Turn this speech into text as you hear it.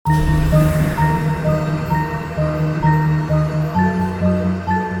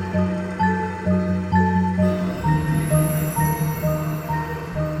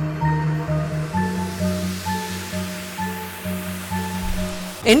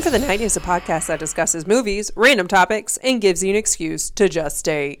In for the Night is a podcast that discusses movies, random topics, and gives you an excuse to just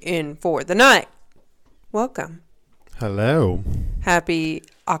stay in for the night. Welcome. Hello. Happy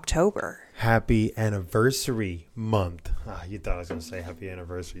October. Happy anniversary month. You thought I was going to say happy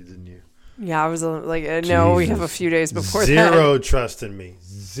anniversary, didn't you? Yeah, I was like, no, we have a few days before Zero trust in me.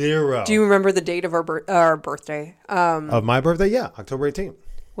 Zero. Do you remember the date of our birthday? Of my birthday? Yeah, October 18th.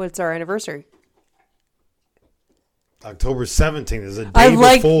 What's our anniversary? October 17th is a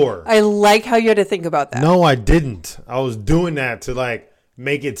day before. I like how you had to think about that. No, I didn't. I was doing that to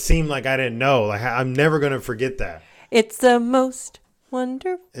make it seem like I didn't know. I'm never going to forget that. It's the most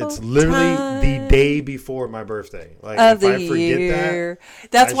wonderful It's literally the day before my birthday. Of the year.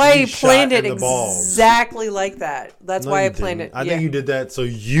 That's why I planned it exactly like that. That's why I planned it. I think you did that so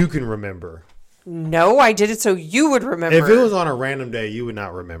you can remember. No, I did it so you would remember. If it was on a random day, you would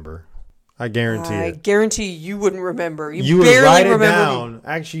not remember. I guarantee it. I guarantee you wouldn't remember. You would write it down. Me.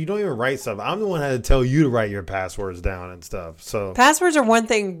 Actually, you don't even write stuff. I'm the one that had to tell you to write your passwords down and stuff. So passwords are one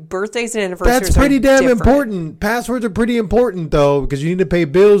thing. Birthdays and anniversaries that's pretty damn different. Important. Passwords are pretty important though, because you need to pay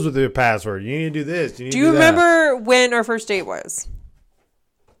bills with your password. You need to do this. You need do you remember when our first date was?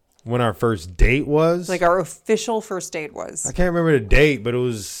 When our first date was? Like our official first date was. I can't remember the date, but it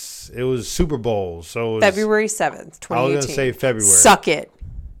was Super Bowl. So it was February 7th, 2018. I was gonna say February. Suck it.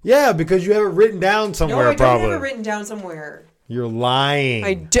 Yeah, because you have it written down somewhere. No, I probably. don't have it written down somewhere. You're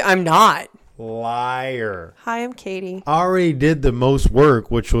lying. I'm not. Liar. Hi, I'm Katie. I already did the most work,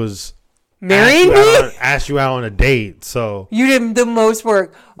 which was marrying me. Ask you out on a date. So you did the most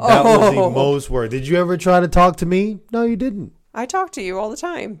work. That was the most work. Did you ever try to talk to me? No, you didn't. I talk to you all the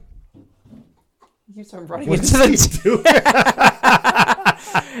time. You start running into the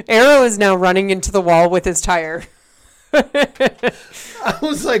Arrow is now running into the wall with his tire. I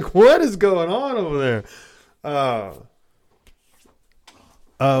was like, what is going on over there?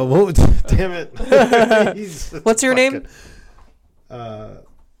 Damn it. What's your name?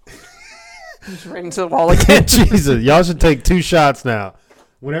 He's right into the wall again. Jesus, y'all should take 2 shots now.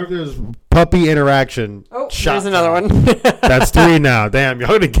 Whenever there's puppy interaction, there's another one. That's 3 now. Damn, y'all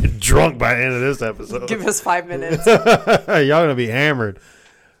gonna get drunk by the end of this episode. Give us 5 minutes. Y'all gonna be hammered.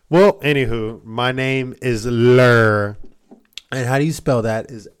 Well, anywho, my name is Lur. And how do you spell that?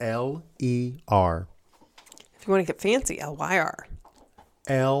 Is L-E-R. If you want to get fancy, L-Y-R.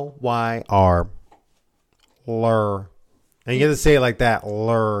 L-Y-R. Lur. And you have to say it like that.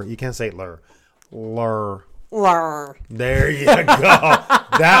 Lur. You can't say Lur. Lur. Lur. There you go.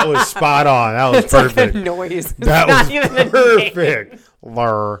 That was spot on. That was perfect. Like a noise. That was perfect.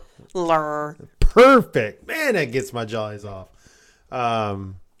 Lur. Lur. Perfect. Man, that gets my jollies off. Hi.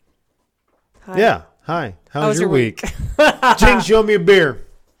 Yeah. Hi. How was your week? Jinx, show me a beer.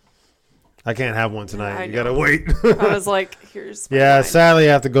 I can't have one tonight. You gotta wait. I was like, here's my wine. Sadly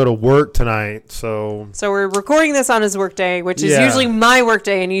I have to go to work tonight. So we're recording this on his work day, which is usually my work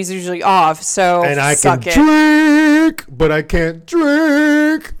day, and he's usually off. So and I can drink, but I can't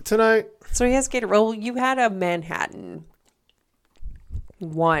drink tonight. So he has Gatorade. Well, you had a Manhattan.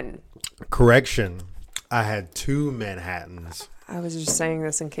 1. Correction. I had 2 Manhattans. I was just saying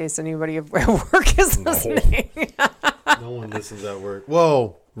this in case anybody at work is listening. No one listens at work.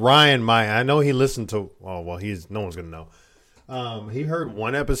 Whoa, Ryan might. I know he listened to. Oh well, no one's gonna know. He heard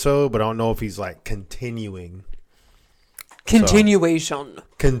 1 episode, but I don't know if he's continuing. Continuation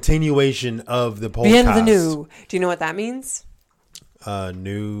of the podcast. Bienvenue. Do you know what that means?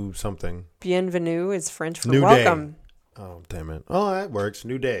 New something. Bienvenue is French for new welcome. Day. Oh damn it! Oh, that works.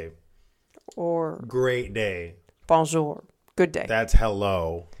 New day. Or great day. Bonjour. Good day. That's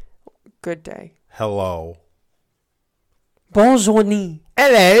hello. Good day. Hello. Bonjour.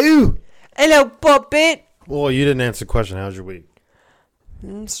 Hello. Hello, puppet. Well, you didn't answer the question. How's your week?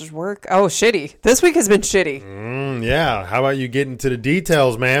 This is work. Oh, shitty. This week has been shitty. Yeah. How about you get into the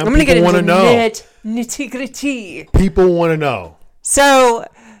details, man? I'm going to get into nitty-gritty. People want to know. So,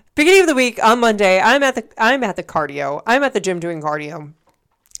 beginning of the week on Monday, I'm at the cardio. I'm at the gym doing cardio.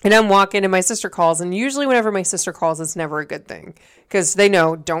 And I'm walking and my sister calls. And usually whenever my sister calls, it's never a good thing. Because they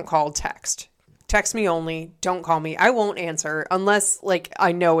know, don't call, text. Text me only. Don't call me. I won't answer unless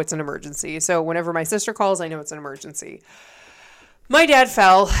I know it's an emergency. So whenever my sister calls, I know it's an emergency. My dad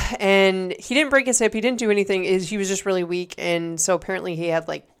fell and he didn't break his hip. He didn't do anything. He was just really weak. And so apparently he had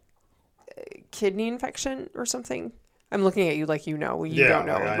kidney infection or something. I'm looking at you like you know. You don't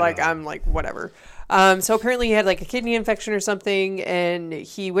know. I'm like, whatever. So apparently he had a kidney infection or something, and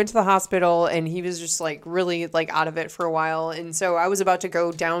he went to the hospital, and he was just really out of it for a while. And so I was about to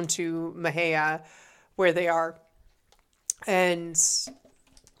go down to Mahia, where they are, and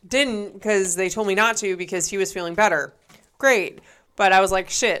didn't because they told me not to because he was feeling better. Great. But I was like,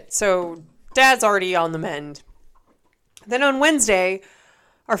 shit. So Dad's already on the mend. Then on Wednesday,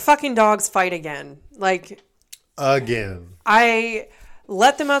 our fucking dogs fight again. Like, again. I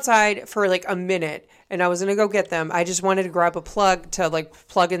let them outside for like a minute and I was going to go get them. I just wanted to grab a plug to like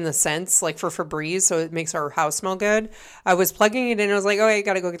plug in the scents, like for Febreze, so it makes our house smell good. I was plugging it in and I was like, oh, I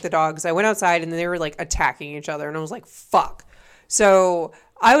got to go get the dogs. I went outside and they were like attacking each other and I was like, fuck. So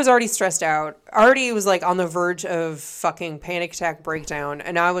I was already stressed out. Already was like on the verge of fucking panic attack breakdown.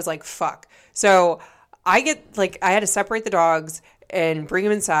 And I was like, fuck. So I had to separate the dogs and bring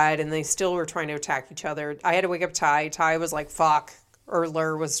them inside, and they still were trying to attack each other. I had to wake up Ty. Ty was like, fuck. Or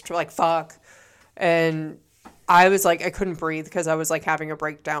Lur was like, fuck. And I was like, I couldn't breathe because I was like having a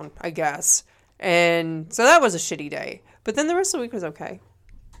breakdown, I guess. And so that was a shitty day. But then the rest of the week was okay.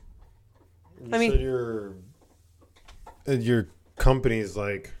 You said your company's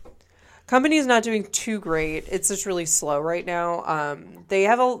like... Company's not doing too great. It's just really slow right now. They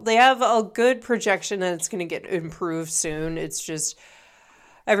have a good projection that it's going to get improved soon. It's just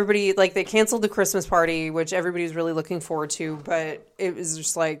everybody, like, they canceled the Christmas party, which everybody was really looking forward to, but it was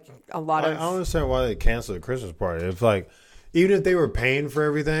just like a lot of... I don't understand why they canceled the Christmas party. If like, even if they were paying for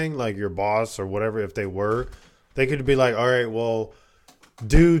everything, like your boss or whatever, if they were, they could be like, all right, well,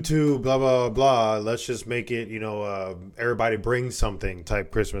 due to blah, blah, blah, let's just make it, everybody brings something type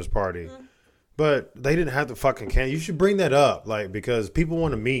Christmas party. Mm-hmm. But they didn't have to fucking cancel. You should bring that up, like, because people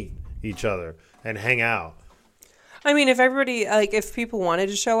want to meet each other and hang out. I mean, if everybody, like, if people wanted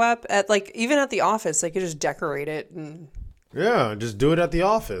to show up at, like, even at the office, they could just decorate it. And... Yeah, just do it at the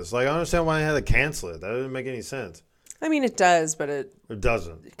office. Like, I understand why they had to cancel it. That doesn't make any sense. I mean, it does, but it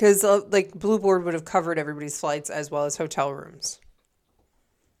doesn't. Because, like, Blue Board would have covered everybody's flights as well as hotel rooms.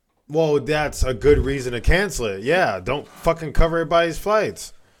 Well, that's a good reason to cancel it. Yeah, don't fucking cover everybody's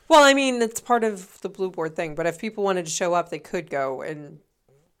flights. Well, I mean, it's part of the Blue Board thing, but if people wanted to show up, they could go. And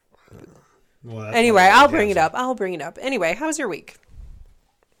well, anyway, I'll bring it up. Anyway, how was your week?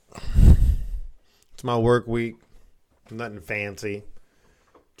 It's my work week. Nothing fancy.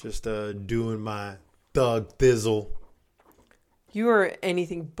 Just doing my thug thizzle. You are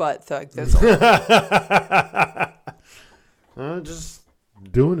anything but thug thizzle. Just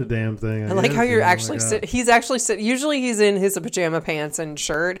doing the damn thing. I like how you're actually sitting. He's actually sitting. Usually he's in his pajama pants and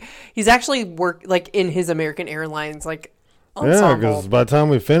shirt. He's actually in his American Airlines ensemble. Yeah, because by the time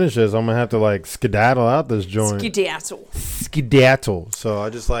we finish this, I'm gonna have to like skedaddle out this joint. Skedaddle. So I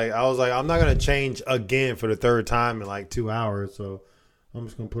was like, I'm not gonna change again for the third time in like 2 hours. So I'm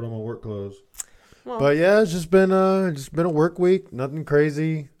just gonna put on my work clothes. Well, but yeah, it's just been a work week. Nothing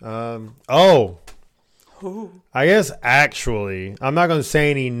crazy. I guess actually, I'm not going to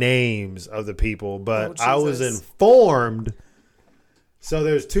say any names of the people, but I was informed. So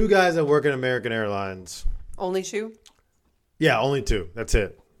there's 2 guys that work in American Airlines. Only 2? Yeah, only 2. That's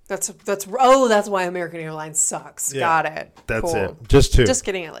it. That's why American Airlines sucks. Yeah, got it. That's cool. It. Just 2. Just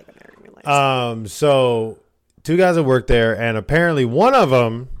kidding. I like American Airlines. So 2 guys that work there, and apparently one of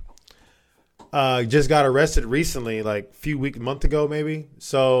them just got arrested recently, like a month ago maybe.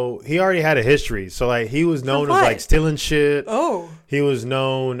 So he already had a history. So like he was known as like stealing shit. Oh. He was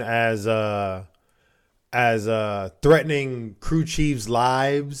known as threatening crew chiefs'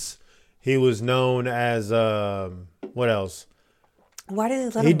 lives. He was known as what else? Why did they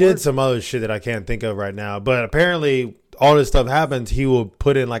let him He did some other shit that I can't think of right now. But apparently all this stuff happens, he will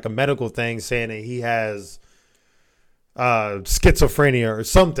put in like a medical thing saying that he has schizophrenia or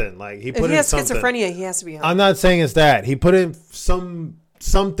something. Like he put if he has something. Schizophrenia, he has to be home. I'm not saying it's that. He put in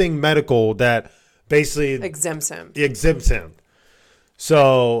something medical that basically exempts him.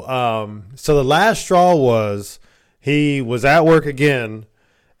 So the last straw was he was at work again,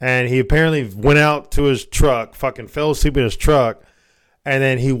 and he apparently went out to his truck, fucking fell asleep in his truck, and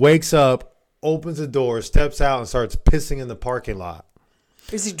then he wakes up, opens the door, steps out, and starts pissing in the parking lot.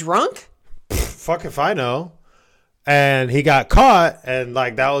 Is he drunk? Fuck if I know. And he got caught, and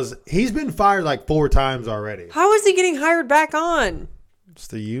like he's been fired like 4 times already. How is he getting hired back on? It's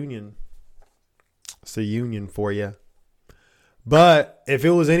the union. It's the union for you. But if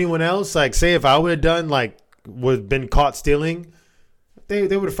it was anyone else, like say if I would have been caught stealing, they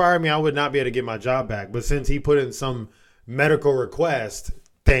would have fired me. I would not be able to get my job back. But since he put in some medical request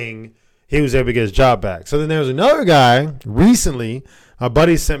thing, he was able to get his job back. So then there was another guy recently. My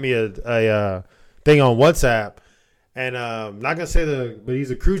buddy sent me a thing on WhatsApp. And I'm not going to say but he's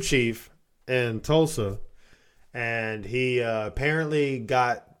a crew chief in Tulsa. And he apparently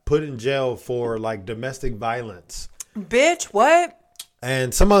got put in jail for like domestic violence. Bitch, what?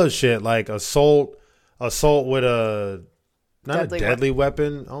 And some other shit like assault with a Not a deadly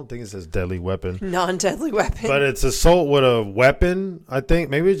weapon. I don't think it says deadly weapon. Non-deadly weapon. But it's assault with a weapon, I think.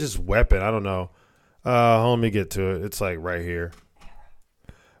 Maybe it's just weapon. I don't know. Let me get to it. It's like right here.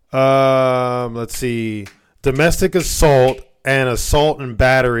 Let's see. Domestic assault and assault and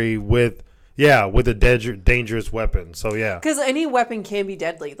battery with a dangerous weapon. So, yeah. Because any weapon can be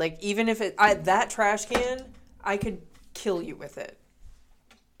deadly. Like, even if that trash can, I could kill you with it.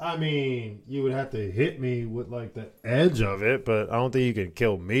 I mean, you would have to hit me with, like, the edge of it, but I don't think you can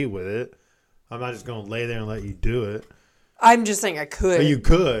kill me with it. I'm not just going to lay there and let you do it. I'm just saying I could. But you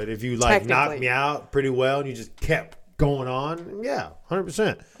could if you, like, knocked me out pretty well and you just kept going on. Yeah,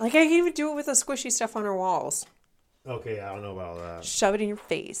 100%. Like, I can even do it with the squishy stuff on our walls. Okay, I don't know about that. Shove it in your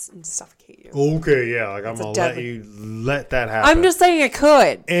face and suffocate you. Okay, yeah, like, I'm going to let that happen. I'm just saying I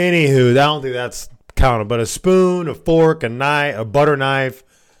could. Anywho, I don't think that's counted. But a spoon, a fork, a knife, a butter knife,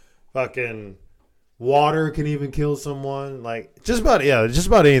 fucking water can even kill someone. Like, just about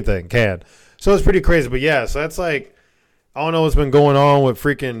anything can. So it's pretty crazy. But yeah, so that's like, I don't know what's been going on with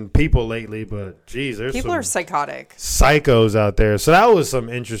freaking people lately, but geez, there's people are psychotic. Psychos out there. So that was some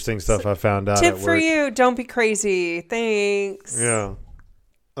interesting stuff I found out. Tip for you, don't be crazy. Thanks. Yeah.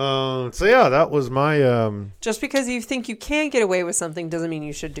 So yeah, that was my just because you think you can get away with something doesn't mean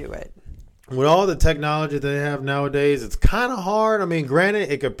you should do it. With all the technology they have nowadays, it's kind of hard. I mean, granted,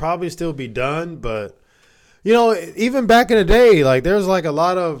 it could probably still be done, but, you know, even back in the day, like, there's like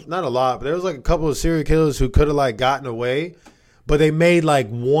not a lot, but there was like a couple of serial killers who could have, like, gotten away, but they made, like,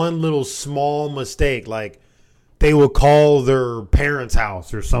 one little small mistake. Like, they would call their parents'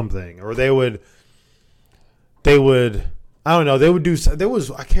 house or something, or they would, I don't know, they would do,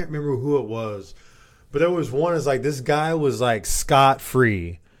 I can't remember who it was, but there was one, it's like, this guy was, like,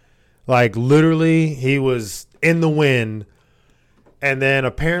 scot-free. Like, literally, he was in the wind, and then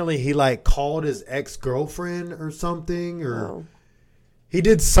apparently he, like, called his ex-girlfriend or something, or he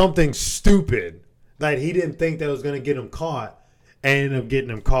did something stupid that he didn't think that was going to get him caught, and ended up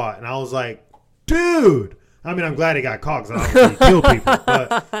getting him caught. And I was like, dude! I mean, I'm glad he got caught, because I don't think he killed people,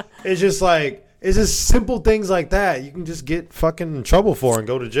 but it's just simple things like that you can just get fucking in trouble for and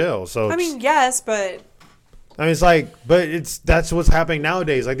go to jail. So I mean, yes, but... I mean, it's like, but that's what's happening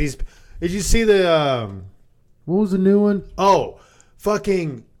nowadays. Like these, did you see the, what was the new one? Oh,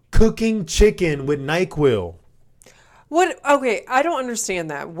 fucking cooking chicken with NyQuil. What? Okay, I don't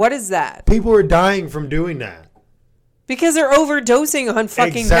understand that. What is that? People are dying from doing that. Because they're overdosing on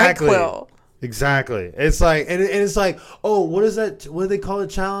fucking NyQuil. Exactly. It's like, and it's like, oh, what is that? What do they call it?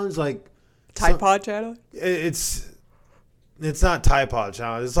 Challenge? Like Tide Pod challenge? It's not Tide Pod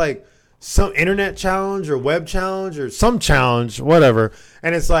challenge. It's like some internet challenge or web challenge or some challenge, whatever.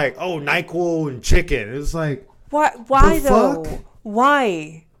 And it's like, oh, NyQuil and chicken. It's like, why though? Fuck?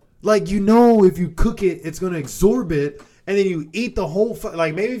 Why? Like, you know, if you cook it, it's going to absorb it. And then you eat the whole,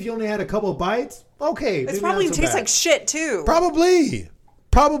 like, maybe if you only had a couple of bites, okay. It's probably tastes like shit too. Probably.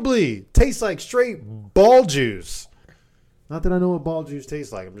 Tastes like straight ball juice. Not that I know what ball juice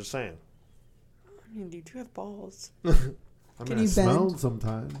tastes like. I'm just saying. I mean, you do have balls. I smell them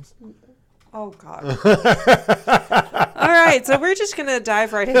sometimes. Oh, God. All right, so we're just going to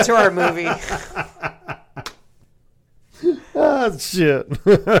dive right into our movie. Ah, shit.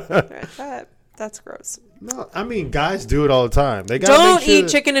 That's gross. No, I mean, guys do it all the time. They don't eat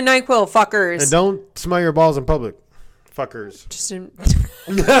chicken and NyQuil, fuckers. And don't smell your balls in public, fuckers.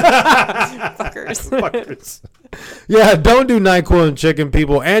 Fuckers. Yeah, don't do NyQuil and chicken,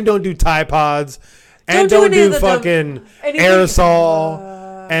 people, and don't do Tide Pods, and don't do fucking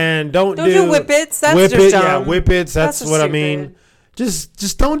aerosol, and don't do Whippets. That's just dumb. Yeah, Whippets. That's what stupid. I mean.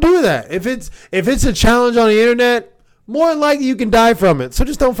 Just don't do that. If it's a challenge on the internet, more than likely you can die from it. So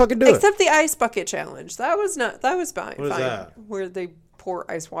just don't fucking do it. Except the ice bucket challenge. That was fine. What is that? Where they pour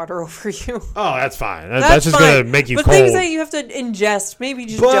ice water over you. Oh, that's fine. That's just going to make you cold. But things that you have to ingest, maybe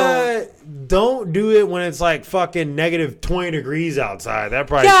just don't. Don't do it when it's like fucking negative 20 degrees outside. That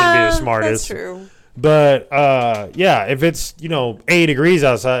probably shouldn't be the smartest. That's true. But, yeah, if it's, 80 degrees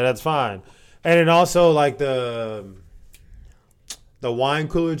outside, that's fine. And then also, like, the wine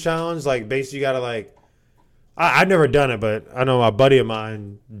cooler challenge, like, basically you got to, like, I've never done it, but I know a buddy of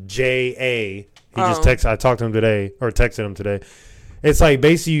mine, J.A., I talked to him today, or texted him today. It's like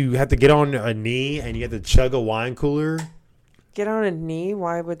basically you have to get on a knee and you have to chug a wine cooler. Get on a knee?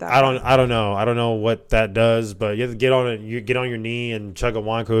 Why would that? I don't know. I don't know what that does, but you have to get on it. You get on your knee and chug a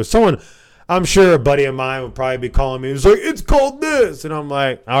wine cooler. I'm sure a buddy of mine would probably be calling me. He's like, it's called this, and I'm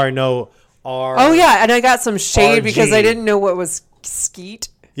like, I already know. Oh yeah, and I got some shade because I didn't know what was skeet.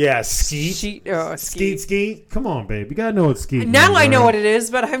 Yeah, skeet. Skeet. Come on, babe. You gotta know what skeet Now means, I know right? what it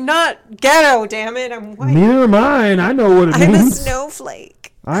is, but I'm not ghetto, damn it. I'm white. Neither am I. I know what it I'm a means.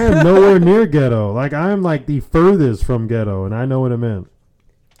 snowflake. I am nowhere near ghetto. Like, I am like the furthest from ghetto, and I know what it meant.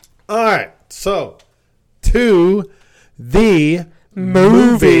 All right. So, to the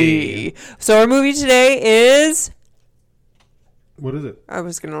movie. So our movie today is... What is it? I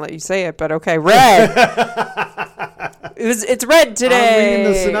was going to let you say it, but okay. Red. It's Red today. I'm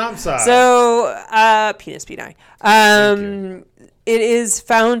reading the synopsis. So, penis peni. It is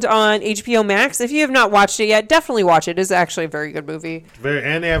found on HBO Max. If you have not watched it yet, definitely watch it. It's actually a very good movie.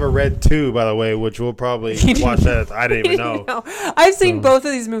 And they have a Red 2, by the way, which we'll probably watch that. I didn't even know. I've seen both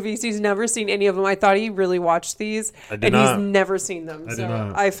of these movies. He's never seen any of them. I thought he really watched these. I did not. He's never seen them. I did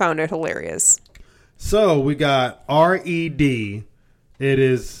not. I found it hilarious. So we got R.E.D.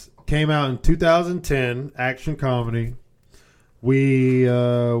 It came out in 2010, action comedy. We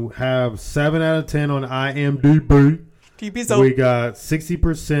have 7 out of 10 on IMDb. We got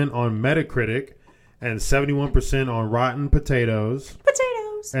 60% on Metacritic and 71% on Rotten Potatoes.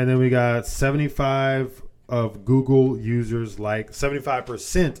 And then we got 75% of Google users like this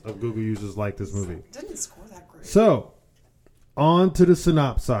movie. Didn't score that great. So, on to the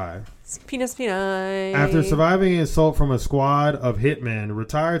synopsis. Penis peni. After surviving an assault from a squad of hitmen,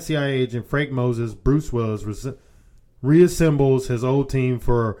 retired CIA agent Frank Moses, Bruce Willis, reassembles his old team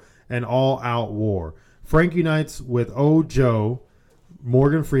for an all-out war. Frank unites with Old Joe,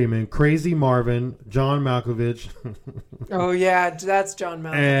 Morgan Freeman, Crazy Marvin, John Malkovich. Oh, yeah. That's John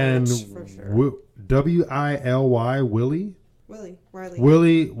Malkovich. And for sure. Willie?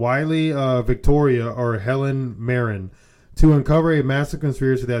 Wiley, Victoria, or Helen Mirren, to uncover a massive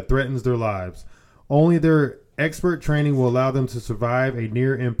conspiracy that threatens their lives. Only their expert training will allow them to survive a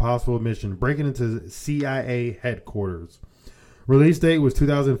near impossible mission, breaking into CIA headquarters. Release date was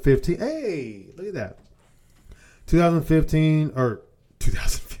 2015. Hey, look at that. 2015.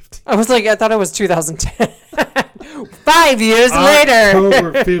 I was like, I thought it was 2010. 5 years later.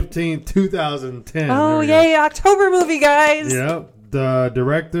 October 15, 2010. Oh, yay. October movie, guys. Yep. The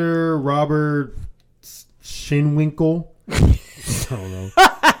director, Robert Shinwinkle. I don't know.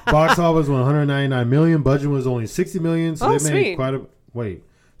 Box office was 199 million. Budget was only 60 million. So they made quite a... Wait. It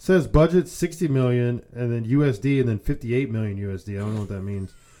says budget 60 million and then USD and then 58 million USD. I don't know what that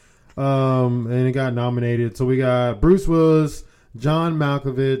means. And it got nominated. So we got Bruce Willis, John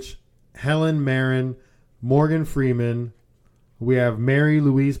Malkovich, Helen Mirren, Morgan Freeman. We have Mary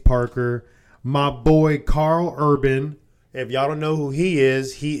Louise Parker, my boy Carl Urban. If y'all don't know who he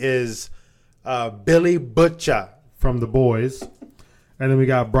is Billy Butcher from The Boys. And then we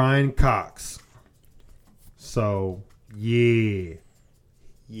got Brian Cox. So, yeah.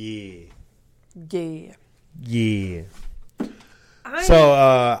 So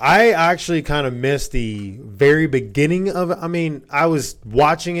I actually kind of missed the very beginning of it. I mean, I was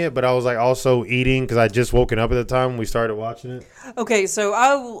watching it, but I was like also eating because I just woken up at the time when we started watching it. Okay, so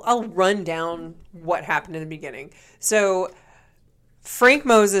I'll run down what happened in the beginning. So Frank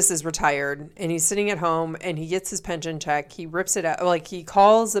Moses is retired and he's sitting at home and he gets his pension check. He rips it out. Like, he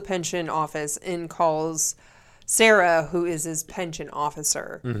calls the pension office and calls Sarah, who is his pension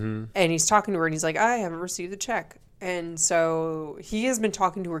officer. Mm-hmm. And he's talking to her and he's like, I haven't received the check. And so he has been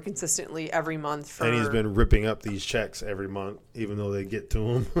talking to her consistently every month. And he's been ripping up these checks every month, even though they get to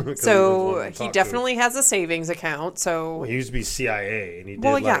him. So he definitely has a savings account. So he used to be CIA, and he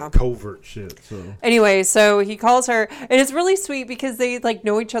did covert shit. So anyway, so he calls her, and it's really sweet because they like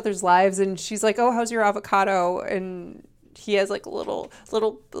know each other's lives. And she's like, "Oh, how's your avocado?" And he has like a little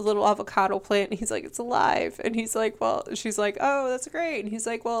avocado plant, and he's like, "It's alive." And he's like, "Well," she's like, "Oh, that's great." And he's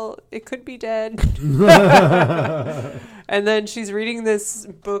like, "Well, it could be dead." And then she's reading this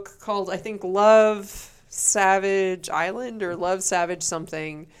book called, I think, Love Savage Island or Love Savage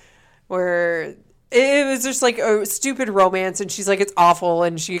something, where it was just like a stupid romance. And she's like, "It's awful."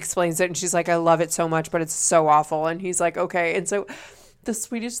 And she explains it, and she's like, "I love it so much, but it's so awful." And he's like, "Okay." And so the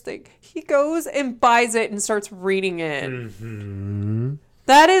sweetest thing, he goes and buys it and starts reading it. Mm-hmm.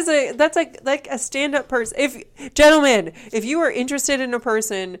 That's like a stand-up person. Gentlemen, if you are interested in a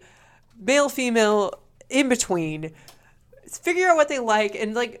person, male, female, in between, figure out what they like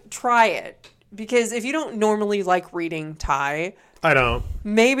and like try it. Because if you don't normally like reading Thai, I don't.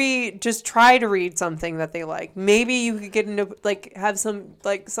 Maybe just try to read something that they like. Maybe you could get into have some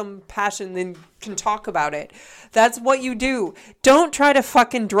passion, then can talk about it. That's what you do. Don't try to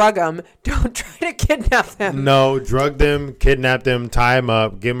fucking drug them. Don't try to kidnap them. No, drug them, kidnap them, tie them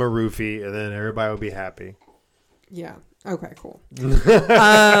up, give them a roofie, and then everybody will be happy. Yeah. Okay. Cool.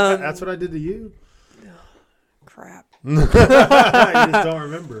 That's what I did to you. Crap. You just don't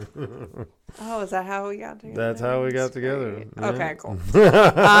remember. Oh, is that how we got together? That's how we got together. Yeah. Okay, cool.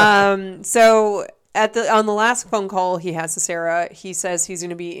 So on the last phone call he has to Sarah, he says he's going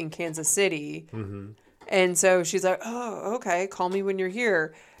to be in Kansas City. Mm-hmm. And so she's like, oh, okay, call me when you're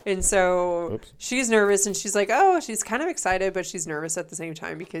here. And so she's nervous, and she's like, oh, she's kind of excited, but she's nervous at the same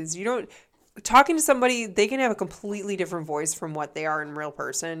time because talking to somebody, they can have a completely different voice from what they are in real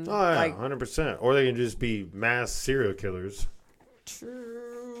person. Oh, yeah, 100%. Or they can just be mass serial killers.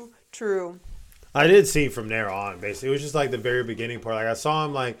 True. I did see from there on, basically. It was just like the very beginning part. Like I saw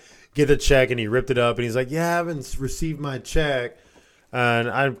him like get the check, and he ripped it up, and he's like, yeah, I haven't received my check. And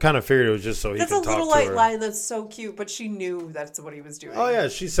I kind of figured it was just so he could talk to her. That's a little light line that's so cute, but she knew that's what he was doing. Oh, yeah.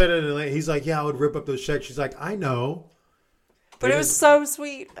 She said it, and he's like, yeah, I would rip up those checks. She's like, I know. But it was so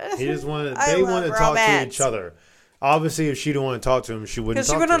sweet. He just wanted, they wanted to talk to each other. Obviously, if she didn't want to talk to him, she wouldn't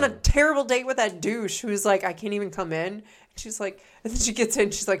talk to him. Because she went on a terrible date with that douche who's like, I can't even come in. She's like, and then she gets in.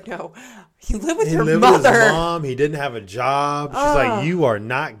 She's like, no, you live with your mother. With his mom. He didn't have a job. She's like, you are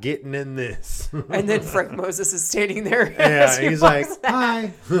not getting in this. And then Frank Moses is standing there. Yeah, he's like,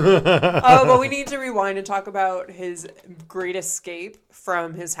 hi. Oh, but we need to rewind and talk about his great escape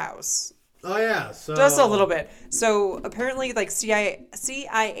from his house. Oh, yeah. So just a little bit. So apparently, like CIA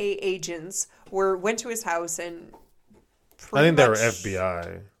agents went to his house and I think they were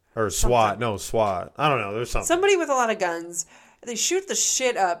FBI. Or SWAT. No, SWAT. I don't know. There's something. Somebody with a lot of guns. They shoot the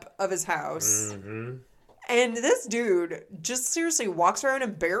shit up of his house. Mm-hmm. And this dude just seriously walks around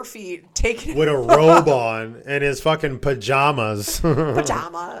in bare feet, with a robe on and his fucking pajamas.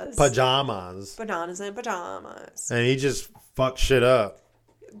 Pajamas. Bananas and pajamas. And he just fucks shit up.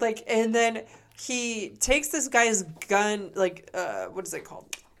 And then he takes this guy's gun, what is it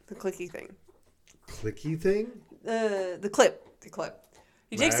called? The clicky thing. Clicky thing? The clip.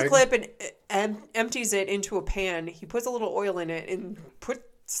 He takes the clip and empties it into a pan. He puts a little oil in it and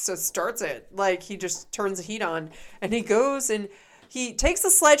starts it. Like, he just turns the heat on. And he goes and he takes the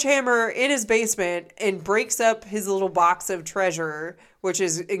sledgehammer in his basement and breaks up his little box of treasure, which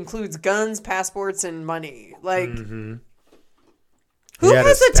includes guns, passports, and money. Like, who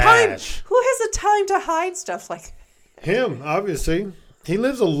has the time? Who has the time to hide stuff like that? Him, obviously. He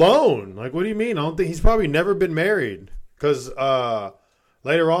lives alone. Like, what do you mean? I don't think he's probably never been married. Because,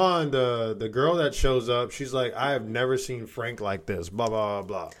 later on, the girl that shows up, she's like, I have never seen Frank like this, blah, blah,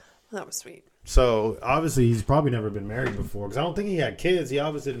 blah. That was sweet. So, obviously, he's probably never been married before. Because I don't think he had kids. He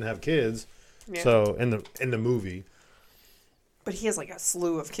obviously didn't have kids. Yeah. So, in the movie. But he has, like, a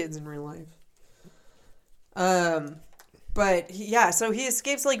slew of kids in real life. But, so he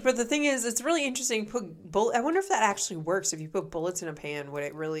escapes, but the thing is, it's really interesting. I wonder if that actually works. If you put bullets in a pan, would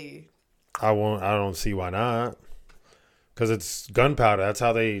it really... I don't see why not. Because it's gunpowder. That's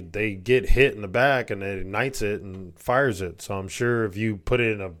how they get hit in the back, and it ignites it and fires it. So I'm sure if you put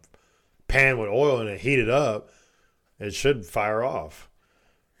it in a pan with oil and it heat it up, it should fire off.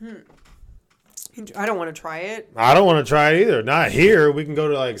 I don't want to try it. I don't want to try it either. Not here. We can go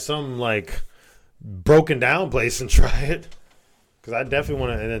to some broken down place and try it. Because I definitely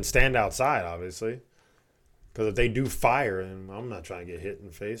want to, and then stand outside, obviously. Because if they do fire, then I'm not trying to get hit in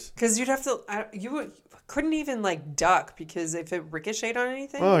the face. Because you'd have to, couldn't even duck, because if it ricocheted on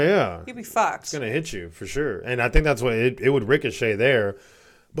anything, oh yeah, you'd be fucked. It's gonna hit you for sure, and I think that's what it would ricochet there.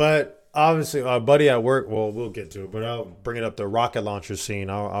 But obviously, our buddy at work, well, we'll get to it, but I'll bring it up. The rocket launcher scene,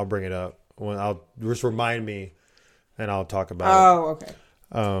 I'll bring it up when I'll just remind me, and I'll talk about it. Oh, okay.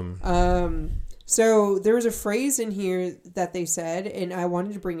 So there was a phrase in here that they said, and I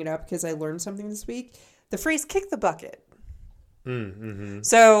wanted to bring it up because I learned something this week. The phrase "kick the bucket." Mm-hmm.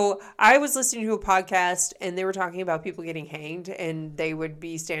 So I was listening to a podcast, and they were talking about people getting hanged, and they would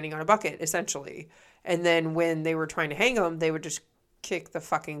be standing on a bucket, essentially. And then when they were trying to hang them, they would just kick the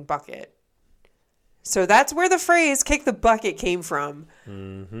fucking bucket. So that's where the phrase "kick the bucket" came from.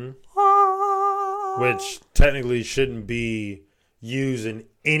 Mm-hmm. Which technically shouldn't be used in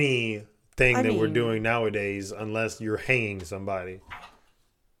anything that we're doing nowadays unless you're hanging somebody.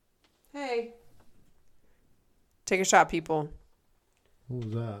 Hey. Take a shot, people. What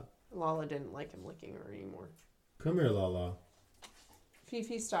was that? Lala didn't like him licking her anymore. Come here, Lala.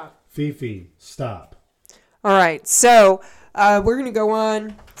 Fifi, stop. Fifi, stop. All right, so we're going to go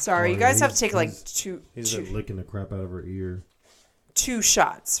on. Sorry, you guys have to take two... He's been licking the crap out of her ear. 2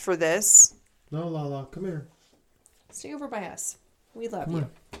 shots for this. No, Lala, come here. Stay over by us. We love you.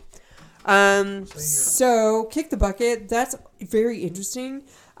 So, kick the bucket. That's very interesting.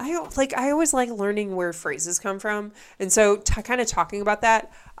 I always like learning where phrases come from, and so kind of talking about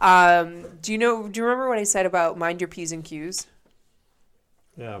that. Do you remember what I said about mind your P's and Q's?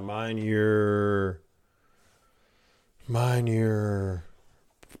 Yeah, mind your Mind your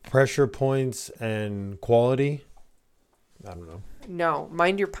pressure points and quality. I don't know. No,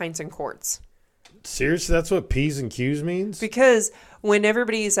 mind your pints and quarts. Seriously, that's what P's and Q's means? Because when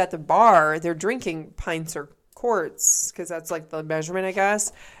everybody's at the bar, they're drinking pints or quarts because that's like the measurement, I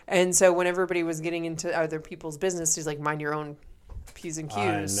guess. And so when everybody was getting into other people's business, he's like, mind your own P's and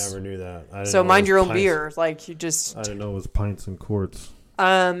Q's. I never knew that. So mind your own beer. Like you just. I didn't know it was pints and quarts.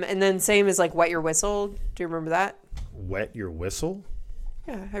 And then same as like wet your whistle. Do you remember that? Wet your whistle?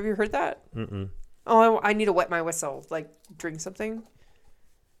 Yeah. Have you heard that? Mm-mm. Oh, I need to wet my whistle. Like drink something.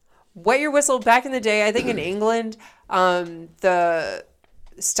 Wet your whistle. Back in the day, I think in England, the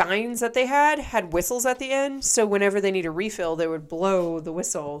steins that they had whistles at the end. So whenever they need a refill, they would blow the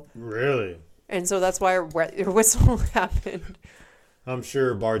whistle. Really? And so that's why wet your whistle happened. I'm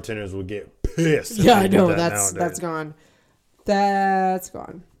sure bartenders would get pissed. Yeah, I know. That's gone. That's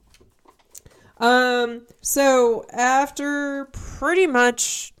gone. So after pretty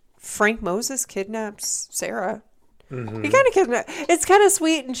much Frank Moses kidnaps Sarah. Mm-hmm. He kind of kidnapped. It's kind of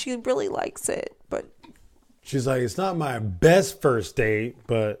sweet, and she really likes it. But she's like, it's not my best first date,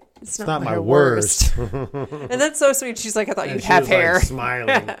 but it's not my worst. worst. And that's so sweet. She's like, I thought and you'd have hair. Like,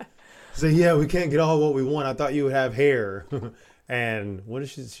 smiling. She's like, yeah, we can't get all what we want. I thought you would have hair. And what did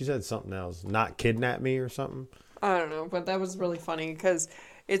she said something else? Not kidnap me or something? I don't know, but that was really funny because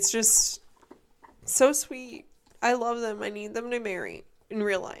it's just so sweet. I love them. I need them to marry in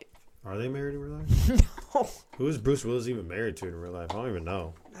real life. Are they married in real life? No. Who is Bruce Willis even married to in real life? I don't even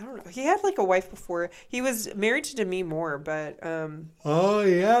know. I don't know. He had like a wife before. He was married to Demi Moore, but oh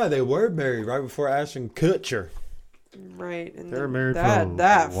yeah, they were married right before Ashton Kutcher. Right. And they were married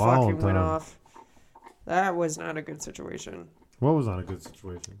that fucking went off. That was not a good situation. What was not a good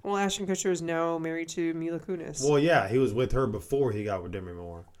situation? Well, Ashton Kutcher is now married to Mila Kunis. Well, yeah, he was with her before he got with Demi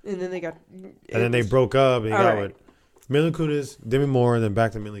Moore. And then they got... And then they broke up and he got with Mila Kunis, Demi Moore, and then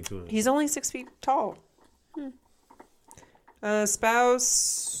back to Mila Kunis. He's only 6 feet tall.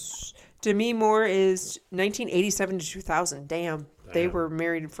 Spouse Demi Moore is 1987 to 2000. Damn. They were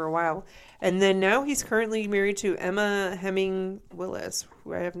married for a while. And then now he's currently married to Emma Hemming Willis,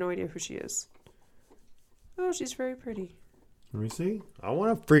 who I have no idea who she is. Oh, she's very pretty. Let me see. I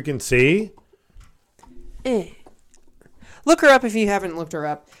want to freaking see. Look her up if you haven't looked her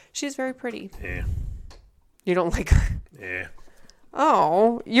up. She's very pretty. Yeah. You don't like her? Yeah.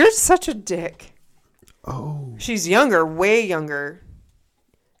 Oh, you're such a dick. Oh. She's younger, way younger.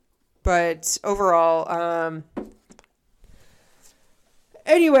 But overall,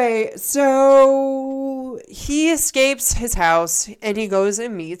 anyway, so he escapes his house and he goes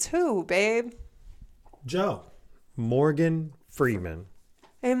and meets who, babe? Joe. Morgan Freeman.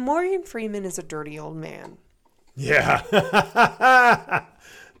 And Morgan Freeman is a dirty old man. Yeah.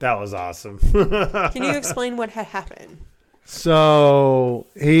 That was awesome. Can you explain what had happened? So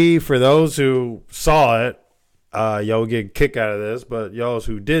for those who saw it, y'all get a kick out of this, but y'all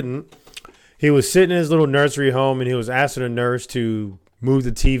who didn't, he was sitting in his little nursery home and he was asking a nurse to move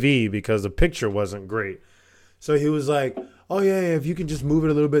the TV because the picture wasn't great. So he was like, oh yeah, if you can just move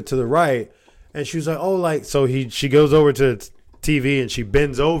it a little bit to the right. And she was like, oh, like, so she goes over to the TV and she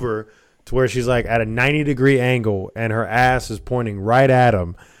bends over to where she's like at a 90-degree angle and her ass is pointing right at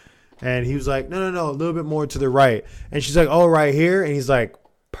him. And he was like, no, a little bit more to the right. And she's like, oh, right here. And he's like,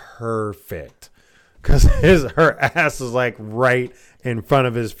 perfect. Because her ass is like right in front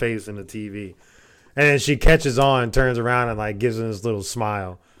of his face in the TV. And then she catches on, turns around and like gives him this little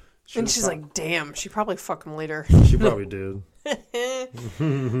smile. She's like, damn, she probably fucked him later. She probably did.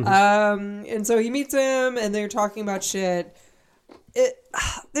 And so he meets him and they're talking about shit.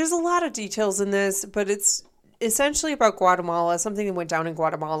 There's a lot of details in this, but it's essentially about Guatemala, something that went down in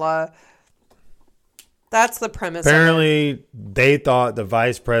Guatemala. That's the premise. Apparently, they thought the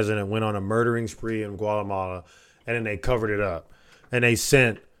vice president went on a murdering spree in Guatemala, and then they covered it up. And they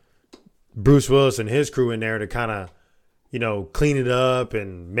sent Bruce Willis and his crew in there to kind of, clean it up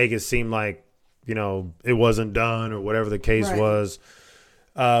and make it seem like, it wasn't done or whatever the case was.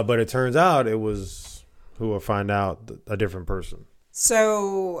 But it turns out it was, who will find out, a different person.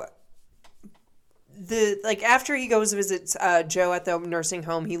 So after he goes to visit Joe at the nursing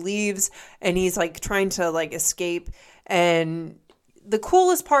home, he leaves and he's like trying to like escape. And the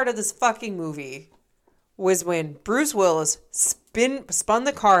coolest part of this fucking movie was when Bruce Willis spun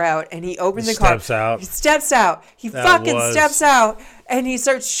the car out and he opened the car. He steps out. He steps out and he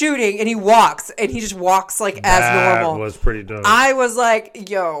starts shooting and he walks and he just walks like as normal. That was pretty dope. I was like,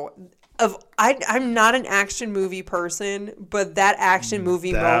 yo, I'm not an action movie person, but that action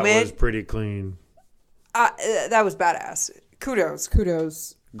movie moment. That was pretty clean. That was badass.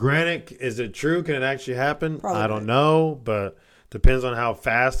 Kudos. Granted, is it true? Can it actually happen? Probably I don't know, but depends on how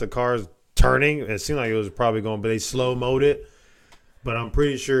fast the car's turning. It seemed like it was probably going, but they slow-moed it. But I'm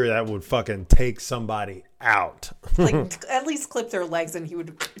pretty sure that would fucking take somebody out. Like, at least clip their legs and he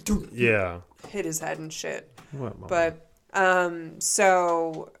would Yeah. hit his head and shit. What, Mama? But,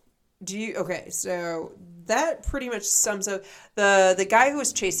 so that pretty much sums up the guy who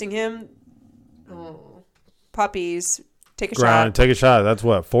was chasing him. Oh, puppies. Take a shot. Take a shot. That's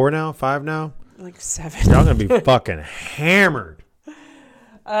what, 4 now? 5 now? Like 7. Y'all gonna be fucking hammered.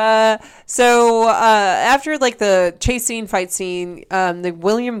 So after like the chase scene, fight scene, the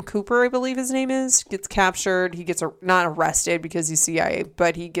William Cooper, I believe his name is, gets captured. He gets not arrested because he's CIA,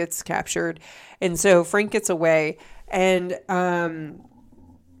 but he gets captured. And so Frank gets away. And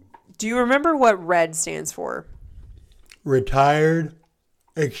do you remember what RED stands for? Retired,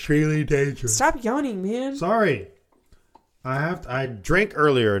 extremely dangerous. Stop yawning, man. Sorry. I drank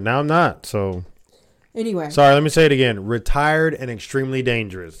earlier. Now I'm not. So Anyway. sorry, let me say it again. Retired and extremely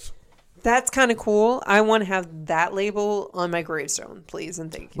dangerous. That's kind of cool. I want to have that label on my gravestone, please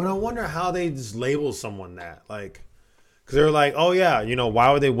and thank you. But I wonder how they just label someone that. Like, because they're like, oh, yeah,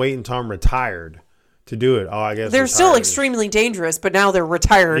 why would they wait until I'm retired to do it? Oh, I guess They're still retired. extremely dangerous, but now they're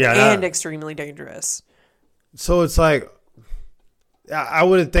retired Yeah, and extremely dangerous. So it's like, I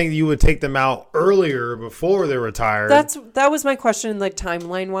would think you would take them out earlier before they're retired. That was my question, like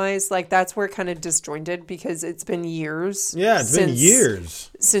timeline wise. Like that's where it kind of disjointed because it's been years. Yeah, it's been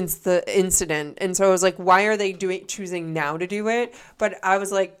years since the incident, and so I was like, why are they choosing now to do it? But I was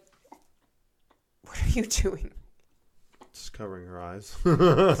like, what are you doing? Just covering her eyes.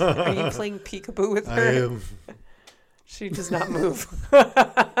 Are you playing peekaboo with her? I am. She does not move.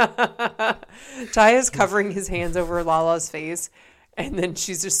 Ty is covering his hands over Lala's face. And then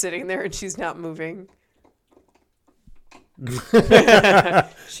she's just sitting there and she's not moving.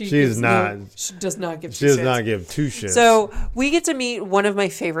 She does not give She two does shits. not give two shits. So we get to meet one of my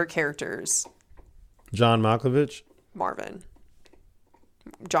favorite characters, John Malkovich? Marvin.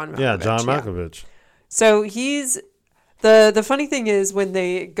 John Malkovich. Yeah, John Malkovich. So he's the funny thing is when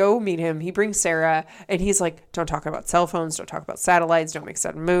they go meet him, he brings Sarah and he's like, don't talk about cell phones, don't talk about satellites, don't make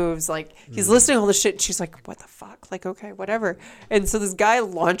sudden moves. Like he's listening to all this shit. And she's like, what the fuck? Like, okay, whatever. And so this guy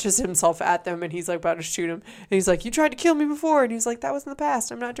launches himself at them and he's like about to shoot him. And he's like, you tried to kill me before. And he's like, that was in the past.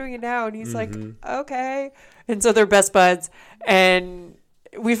 I'm not doing it now. And he's like, okay. And so they're best buds. And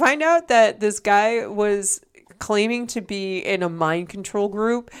we find out that this guy was claiming to be in a mind control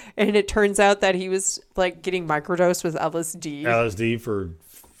group, and it turns out that he was like getting microdosed with LSD for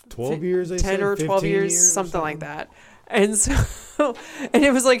 12 years, 10 or 12 years, something like that. And so, and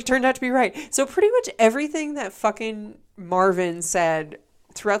it was like, turned out to be right. So pretty much everything that fucking Marvin said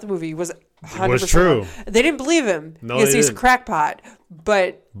throughout the movie was 100% was true. They didn't believe him because he's a crackpot,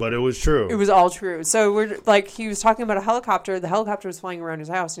 but it was true. It was all true. So we're like, he was talking about a helicopter. The helicopter was flying around his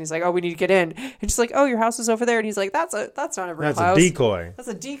house, and he's like, "Oh, we need to get in." And she's like, "Oh, your house is over there." And he's like, "That's not a real house. That's a decoy. That's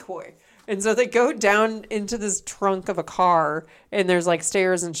a decoy." And so they go down into this trunk of a car, and there's like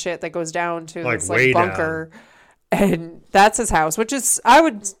stairs and shit that goes down to Like this way like bunker, and that's his house. Which is, I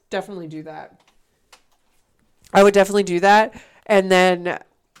would definitely do that. I would definitely do that, and then.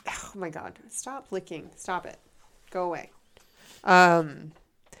 Oh my God, stop licking. Stop it. Go away.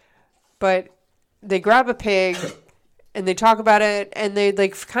 But they grab a pig and they talk about it and they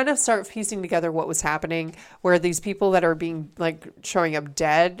like kind of start piecing together what was happening, where these people that are being like showing up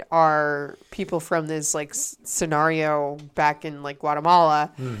dead are people from this like scenario back in like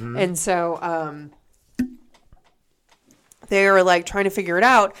Guatemala. Mm-hmm. And so, they were like trying to figure it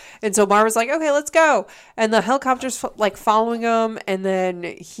out. And so Mar was like, okay, let's go. And the helicopter's like following them. And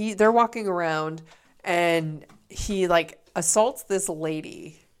then they're walking around and he like assaults this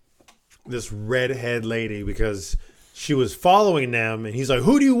lady. This redhead lady, because she was following them. And he's like,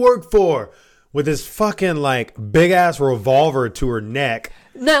 who do you work for? With this fucking like big ass revolver to her neck.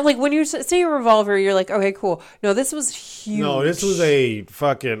 Not like when you say a revolver, you're like, okay, cool. No, this was huge. No, this was a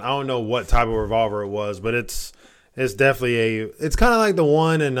fucking, I don't know what type of revolver it was, but it's definitely it's kind of like the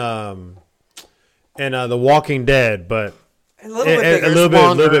one in The Walking Dead, but a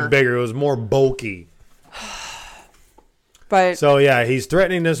little bit bigger. It was more bulky. But so yeah, he's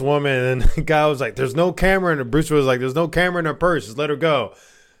threatening this woman, and the guy was like, "There's no camera," and Bruce was like, "There's no camera in her purse. Just let her go."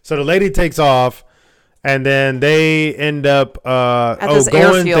 So the lady takes off, and then they end up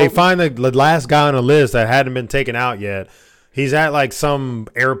airfield. They find the last guy on the list that hadn't been taken out yet. He's at like some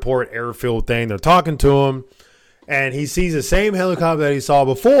airfield thing. They're talking to him. And he sees the same helicopter that he saw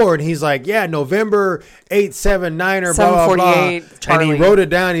before. And he's like, yeah, November 879er, blah, blah, blah. Charlie. And he wrote it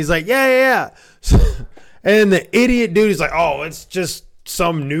down. He's like, yeah. And the idiot dude is like, oh, it's just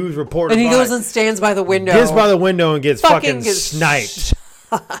some news reporter. And he goes and stands by the window. Gets by the window and gets fucking gets sniped.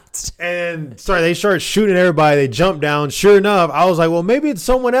 And they start shooting everybody. They jump down. Sure enough, I was like, well, maybe it's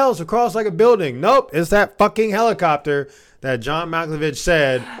someone else across like a building. Nope, it's that fucking helicopter that John Malkovich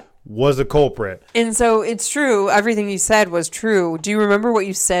said was the culprit. And so it's true. Everything you said was true. Do you remember what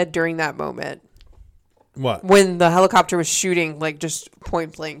you said during that moment? What? When the helicopter was shooting, like, just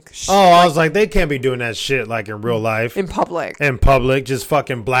point blank. I was like, they can't be doing that shit like in real life. In public. In public, just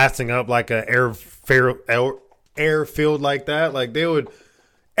fucking blasting up like a airfield like that. Like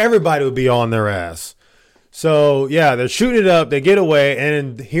everybody would be on their ass. So yeah, they're shooting it up. They get away,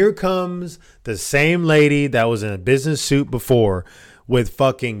 and here comes the same lady that was in a business suit before with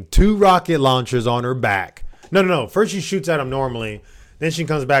fucking 2 rocket launchers on her back. No. First she shoots at him normally. Then she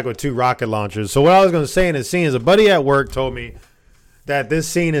comes back with 2 rocket launchers. So what I was going to say in the scene is a buddy at work told me that this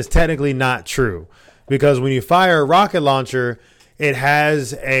scene is technically not true. Because when you fire a rocket launcher, it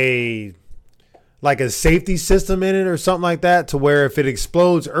has a safety system in it or something like that to where if it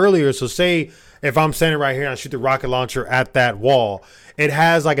explodes earlier. So say if I'm standing right here and I shoot the rocket launcher at that wall, it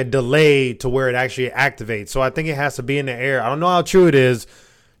has like a delay to where it actually activates. So I think it has to be in the air. I don't know how true it is.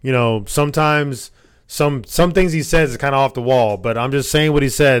 You know, sometimes... Some things he says is kind of off the wall, but I'm just saying what he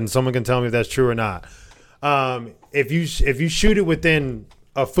said, and someone can tell me if that's true or not. If you shoot it within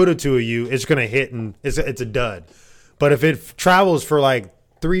a foot or 2 of you, it's gonna hit and it's a dud. But if it travels for like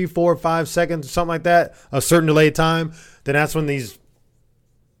 3, 4, 5 seconds or something like that, a certain delay time, then that's when these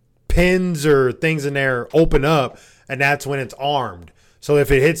pins or things in there open up, and that's when it's armed. So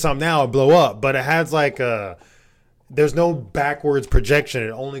if it hits something now, it'll blow up. But it has there's no backwards projection;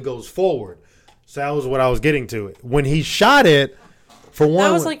 it only goes forward. So that was what I was getting to. When he shot it, for one,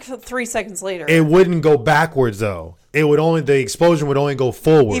 that was like 3 seconds later. It wouldn't go backwards though. The explosion would only go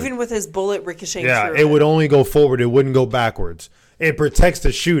forward. Even with his bullet ricocheting through it would only go forward. It wouldn't go backwards. It protects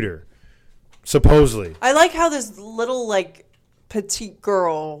the shooter, supposedly. I like how this little like petite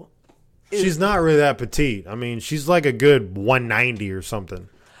girl. She's not really that petite. I mean, she's like a good 190 or something.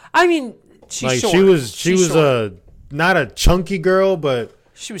 I mean, she's short. She was not a chunky girl, but.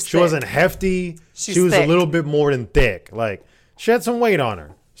 She wasn't hefty. She was thick. A little bit more than thick. Like, she had some weight on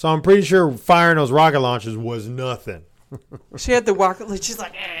her. So I'm pretty sure firing those rocket launchers was nothing. She had the rocket. She's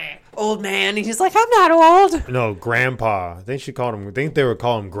like, old man. And he's like, I'm not old. No, grandpa. I think they were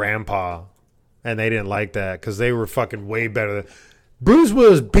calling him grandpa. And they didn't like that because they were fucking way better. Bruce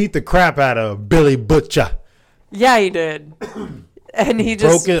Willis beat the crap out of Billy Butcher. Yeah, he did. And he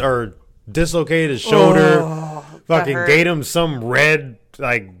just... broke it or dislocated his shoulder. Fucking gave him some red...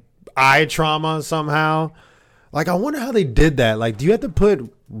 like eye trauma somehow. Like I wonder how they did that. Like, do you have to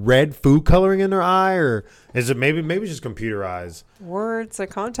put red food coloring in their eye, or is it maybe just computer eyes? Words of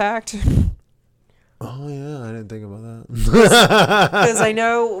contact. Oh yeah, I didn't think about that. Because I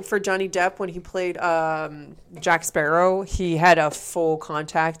know for Johnny Depp when he played Jack Sparrow, he had a full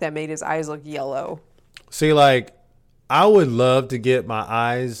contact that made his eyes look yellow. See, like I would love to get my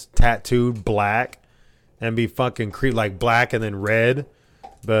eyes tattooed black and be fucking like black and then red.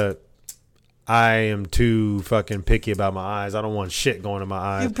 But I am too fucking picky about my eyes. I don't want shit going in my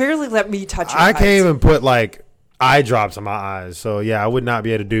eyes. You barely let me touch your I eyes. can't even put like eye drops in my eyes. So yeah, I would not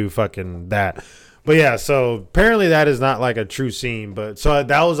be able to do fucking that. But yeah, so apparently that is not like a true scene. But so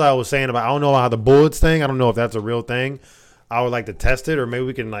that was what I was saying about, I don't know how the bullets thing. I don't know if that's a real thing. I would like to test it, or maybe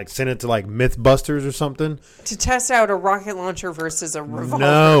we can like send it to like Mythbusters or something. To test out a rocket launcher versus a revolver.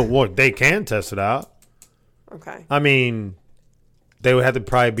 No, well, they can test it out. Okay. I mean, they would have to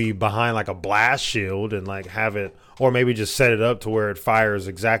probably be behind like a blast shield and like have it, or maybe just set it up to where it fires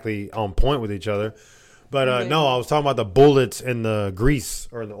exactly on point with each other. But no, I was talking about the bullets in the grease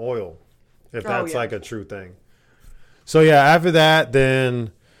or in the oil, if that's like a true thing. So yeah, after that,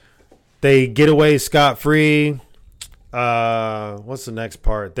 then they get away scot-free. What's the next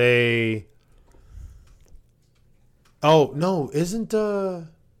part? Oh no, isn't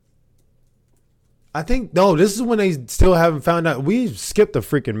I think no, this is when they still haven't found out. We skipped a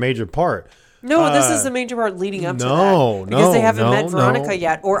freaking major part. No, this is the major part leading up to that. Because they haven't met Veronica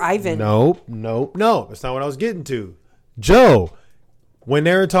yet, or Ivan. Nope. That's not what I was getting to. Joe, when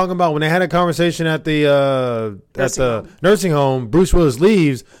they were talking about, when they had a conversation at the nursing home, Bruce Willis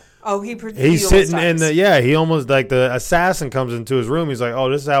leaves. Oh, he's sitting in he almost, like, the assassin comes into his room. He's like, oh,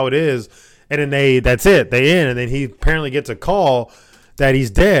 this is how it is. And then that's it. They end. And then he apparently gets a call that he's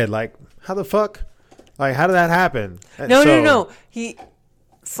dead. Like, how the fuck? Like, how did that happen? No.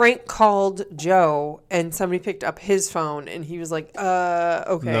 Frank called Joe and somebody picked up his phone and he was like,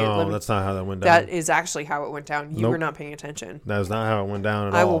 okay. No, that's not how that went down. That is actually how it went down. You Nope. were not paying attention. That was not how it went down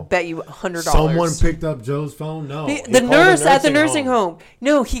at all. I will bet you $100. Someone picked up Joe's phone? No. He The called nurse at the nursing home.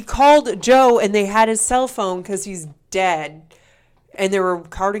 No, he called Joe and they had his cell phone because he's dead. And they were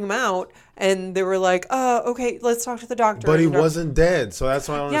carting him out. And they were like, okay, let's talk to the doctor. But he And the wasn't dead. So that's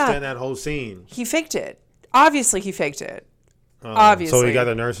why I don't understand that whole scene. He faked it. Obviously, he faked it. Obviously. So he got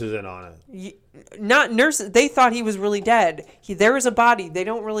the nurses in on it. Not nurses. They thought he was really dead. There was a body. They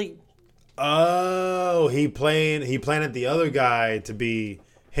don't really. Oh, he planted the other guy to be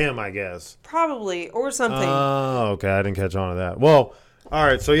him, I guess. Probably. Or something. Oh, okay. I didn't catch on to that. Well, all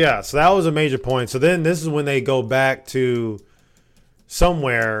right. So, yeah. So that was a major point. So then this is when they go back to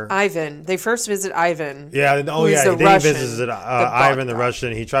somewhere. Ivan. They first visit Ivan. Yeah. Oh, yeah. The Then Russian, he visits Ivan the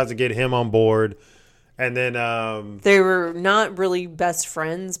Russian. He tries to get him on board. And then they were not really best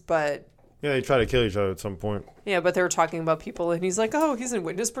friends, but yeah, they try to kill each other at some point. yeah, but they were talking about people, and he's like, "Oh, he's in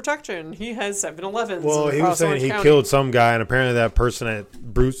witness protection. He has 7-Elevens." Well, he was saying Orange he killed some guy, and apparently that person that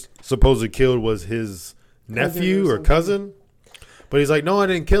Bruce supposedly killed was his nephew or cousin. But he's like, "No, I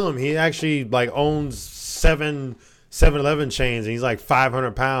didn't kill him. He actually like owns 7-Eleven chains, and he's like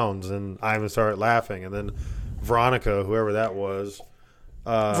 500 pounds." And Ivan started laughing, and then Veronica, whoever that was.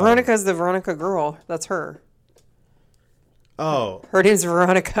 Veronica's the Veronica girl. That's her. Oh. Her name's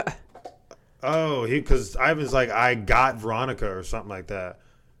Veronica. Oh, because Ivan's like, I got Veronica or something like that.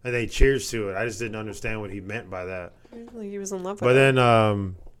 And they cheers to it. I just didn't understand what he meant by that. Like he was in love with But her.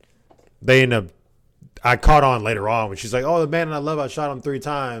 then they end up, I caught on later on when she's like, oh, the man I love, I shot him 3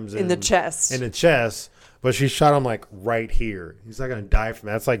 times. In the chest. In the chest. But she shot him like right here. He's not going to die from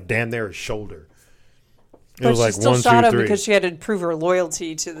that. That's like damn near his shoulder. It but was she like still 1, shot 2, him 3. because she had to prove her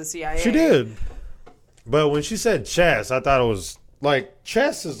loyalty to the CIA. She did. But when she said chest, I thought it was like,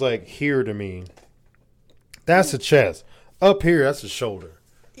 chest is like here to me. That's the chest. Up here, that's the shoulder.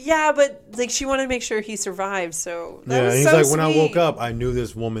 Yeah, but like she wanted to make sure he survived, so that was he's so like, sweet. when I woke up, I knew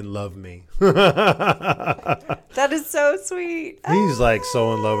this woman loved me. That is so sweet. He's like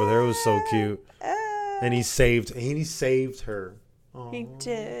so in love with her. It was so cute. Ah. And he saved her. Aww. He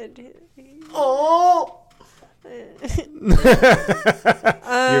did. Oh. Your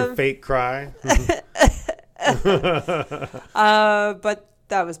fake cry. But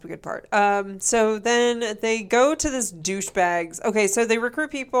that was the good part. So then they go to this douchebags. Okay, so they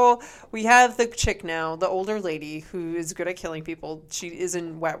recruit people. We have the chick now, the older lady who is good at killing people. She is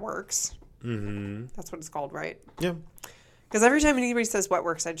in Wet Works. Mm-hmm. That's what it's called, right? Yeah. Because every time anybody says Wet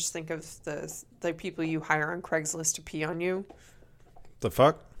Works, I just think of the people you hire on Craigslist to pee on you. The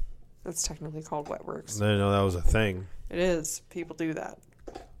fuck? That's technically called Wet Works. I didn't know that was a thing. It is. People do that.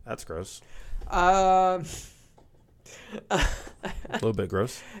 That's gross. Um... A little bit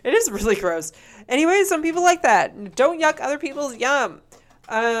gross. It is really gross. Anyway, some people like that. Don't yuck other people's yum.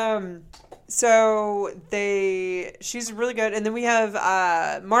 So she's really good. And then we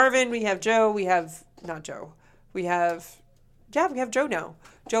have Marvin, we have Joe, we have Joe now.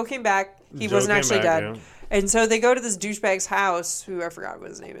 Joe came back. He wasn't actually dead. Yeah. And so they go to this douchebag's house, who I forgot what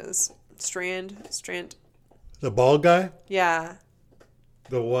his name is. Strand. The bald guy? Yeah.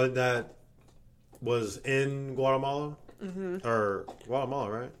 The one that was in Guatemala? Mm-hmm. Or Guatemala,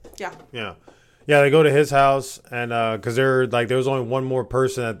 right? Yeah. Yeah. Yeah, they go to his house, and because there was only one more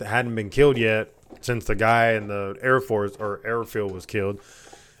person that hadn't been killed yet since the guy in the Air Force or airfield was killed.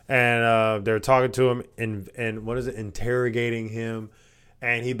 And they're talking to him and what is it, interrogating him.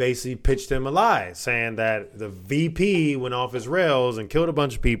 And he basically pitched him a lie, saying that the VP went off his rails and killed a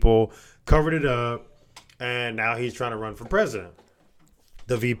bunch of people, covered it up, and now he's trying to run for president.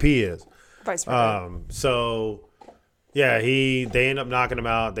 The VP is. Vice president. So, yeah, they end up knocking him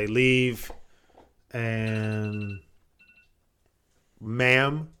out. They leave. And,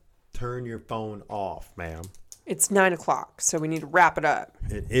 ma'am, turn your phone off, ma'am. It's 9:00, so we need to wrap it up.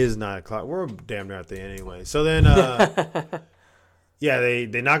 It is 9:00. We're damn near at the end anyway. So then, yeah,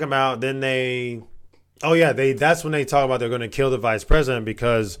 they knock him out. Then that's when they talk about they're going to kill the vice president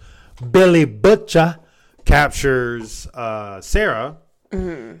because Billy Butcher captures Sarah.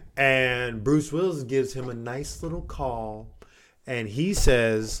 Mm-hmm. And Bruce Willis gives him a nice little call. And he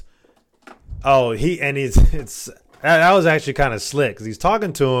says, that was actually kind of slick because he's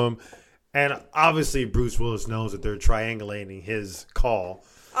talking to him. And obviously Bruce Willis knows that they're triangulating his call.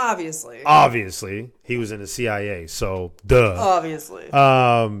 Obviously. He was in the CIA, so duh. Obviously.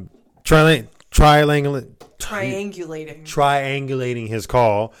 Triangulating his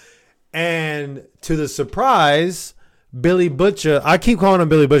call. And to the surprise, Billy Butcher, I keep calling him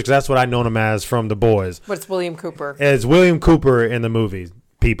Billy Butcher because that's what I know him as from The Boys. But it's William Cooper. It's William Cooper in the movie.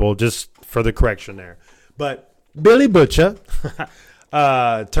 people, just for the correction there. But Billy Butcher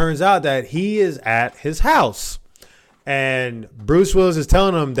turns out that he is at his house. And Bruce Willis is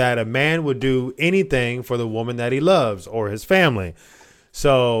telling him that a man would do anything for the woman that he loves or his family.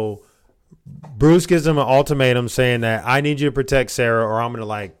 So Bruce gives him an ultimatum saying that I need you to protect Sarah or I'm going to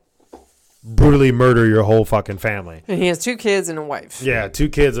like brutally murder your whole fucking family. And he has 2 kids and a wife. Yeah, 2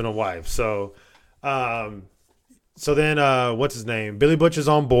 kids and a wife. So then what's his name? Billy Butcher's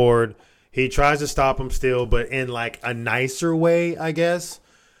on board. He tries to stop him still, but in like a nicer way, I guess.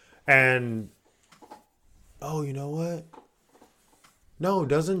 And oh, you know what? No,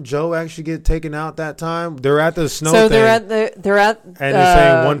 doesn't Joe actually get taken out that time? They're at the snow thing. So they're at and they're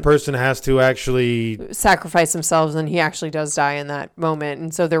saying one person has to actually sacrifice themselves, and he actually does die in that moment.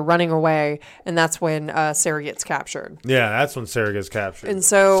 And so they're running away, and that's when Sarah gets captured. Yeah, that's when Sarah gets captured. And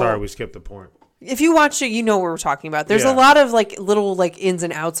so sorry, we skipped the point. If you watch it, you know what we're talking about. There's a lot of like little like ins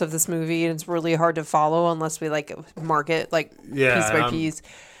and outs of this movie, and it's really hard to follow unless we like mark it like piece by piece.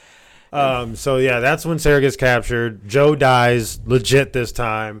 So yeah, that's when Sarah gets captured. Joe dies legit this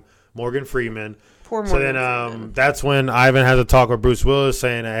time. Morgan Freeman. Poor Morgan. So then that's when Ivan has a talk with Bruce Willis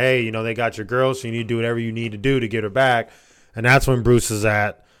saying, hey, you know, they got your girl, so you need to do whatever you need to do to get her back. And that's when Bruce is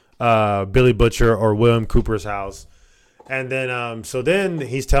at Billy Butcher or William Cooper's house. And then so then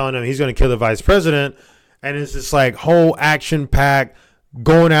he's telling him he's going to kill the vice president. And it's this like whole action pack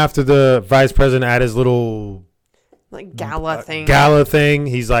going after the vice president at his little like gala thing.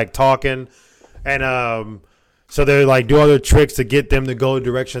 He's like talking. And so they like do other tricks to get them to go the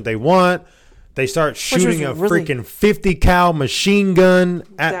direction that they want. They start shooting a freaking 50 cal machine gun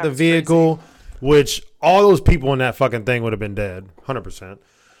at the vehicle, which all those people in that fucking thing would have been dead 100%.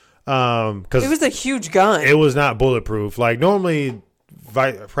 Because it was a huge gun. It was not bulletproof. Like normally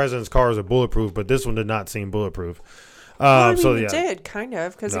president's cars are bulletproof, but this one did not seem bulletproof. It did kind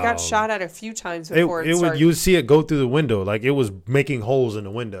of because it got shot at a few times before it started. You would see it go through the window, like it was making holes in the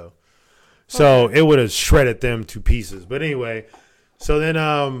window, so it would have shredded them to pieces. But anyway, so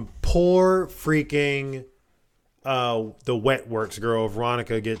then poor freaking the Wet Works girl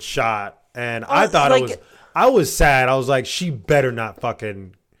Veronica gets shot, and I thought I was sad. I was like, she better not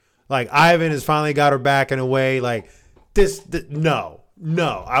fucking like Ivan has finally got her back in a way. Like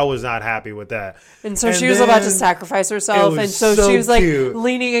No, I was not happy with that. And so she was about to sacrifice herself. And so she was like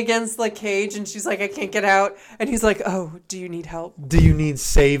leaning against the cage and she's like, I can't get out. And he's like, oh, do you need help? Do you need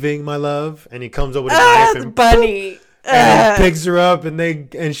saving, my love? And he comes up with a knife and bunny. And he picks her up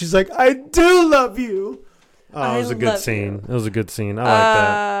and she's like, I do love you. Oh, it was a good scene. It was a good scene. I like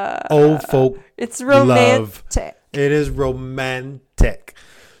that. Old folk. It's romantic. It is romantic.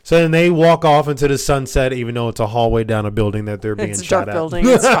 So then they walk off into the sunset, even though it's a hallway down a building that they're being shot at. It's a dark building.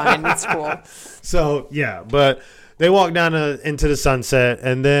 It's fine. It's cool. So, yeah. But they walk down into the sunset,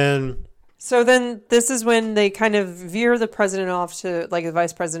 and then... So then this is when they kind of veer the president off to, like, the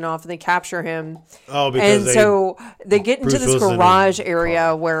vice president off, and they capture him. Oh, because they get into this garage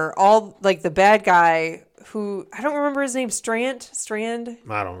area where all, like, the bad guy... who, I don't remember his name, Strand?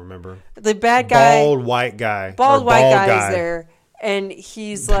 I don't remember. The bad guy. Bald white guy is there. And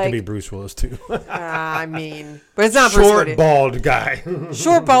he's that like... could be Bruce Willis, too. I mean... But it's not Bruce Willis. Short, bald guy.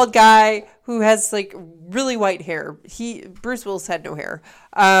 Short, bald guy who has, like, really white hair. Bruce Willis had no hair.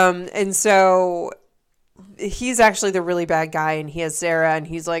 And so... He's actually the really bad guy, and he has Sarah, and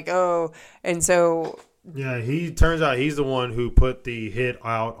he's like, oh... And so... Yeah, he turns out he's the one who put the hit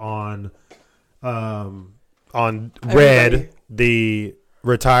out on Red, the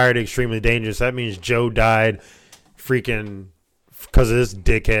retired extremely dangerous. That means Joe died freaking because of this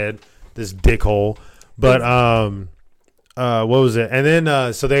dickhead, this dickhole. But what was it? And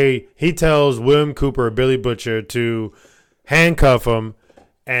then so he tells William Cooper, Billy Butcher, to handcuff him,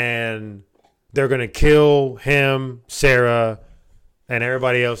 and they're gonna kill him, Sarah, and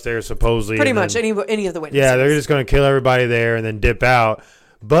everybody else there supposedly. Pretty much any of the witnesses. Yeah, they're just gonna kill everybody there and then dip out.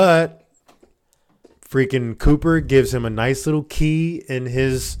 But freaking Cooper gives him a nice little key in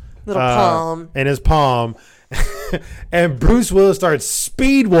his little palm. In his palm. And Bruce Willis starts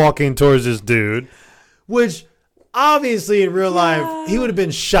speed walking towards this dude, which obviously in real life he would have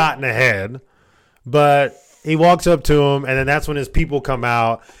been shot in the head. But he walks up to him, and then that's when his people come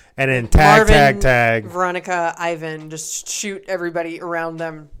out, and then tag. Veronica, Ivan just shoot everybody around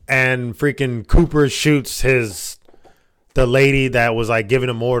them. And freaking Cooper shoots the lady that was like giving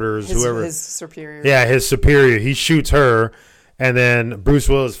him orders, his superior. Yeah, his superior. He shoots her, and then Bruce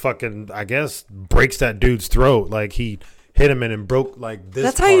Willis fucking, I guess, breaks that dude's throat. Like he hit him and broke like this.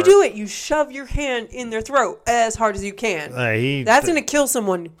 That's how you do it. You shove your hand in their throat as hard as you can. That's gonna kill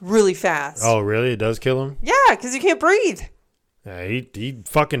someone really fast. Oh, really? It does kill him? Yeah, because you can't breathe. Yeah, he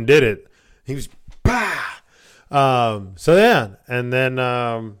fucking did it. He was so yeah, and then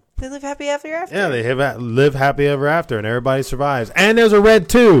they live happy ever after. Yeah, they live happy ever after, and everybody survives. And there's a Red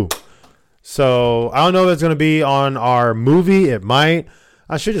 2. So I don't know if it's gonna be on our movie. It might.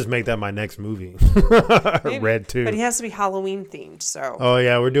 I should just make that my next movie. Red 2. But he has to be Halloween themed, so. Oh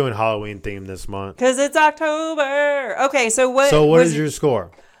yeah, we're doing Halloween theme this month. Because it's October. Okay, so what? So what is your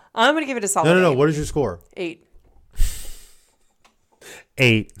score? I'm gonna give it a solid. No. 8. What is your score? 8.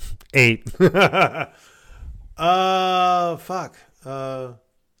 8. Fuck.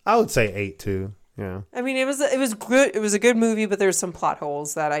 I would say 8 too. Yeah. I mean, it was good. It was a good movie, but there's some plot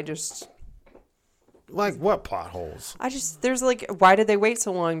holes that I just. Like what plot holes? There's like, why did they wait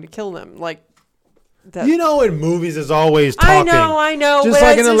so long to kill them? Like, that. You know, in movies, it's always talking. I know. Just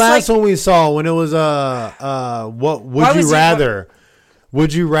like in the last one we saw when it was what would you rather?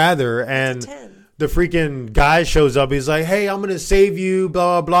 Would you rather? And the freaking guy shows up. He's like, "Hey, I'm gonna save you,"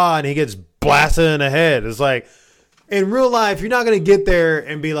 blah blah blah, and he gets blasted in the head. It's like, in real life, you're not gonna get there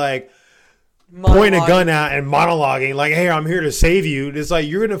and be like. Point a gun out and monologuing like, "Hey, I'm here to save you." It's like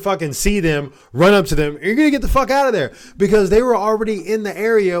you're gonna fucking see them, run up to them, and you're gonna get the fuck out of there because they were already in the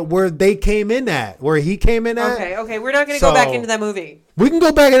area where they came in at, where he came in at. Okay, we're not gonna go back into that movie. We can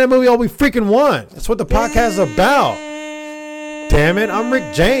go back in that movie all we freaking want. That's what the podcast is about. Damn it, I'm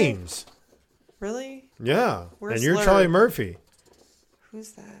Rick James. Really? Yeah, Where's and you're Slur? Charlie Murphy.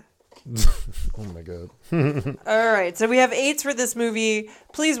 Who's that? Oh my god. All right, so we have 8s for this movie.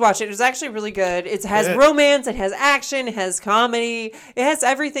 Please watch it. It was actually really good. It has romance, it has action, it has comedy, it has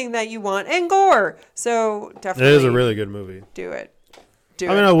everything that you want, and gore. So definitely, it is a really good movie. Do it. I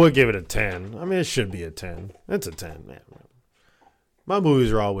mean, I would give it a 10. I mean, it should be a 10. It's a 10, man. My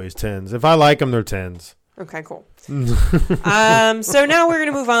movies are always 10s. If I like them, they're 10s. Okay, cool. So now we're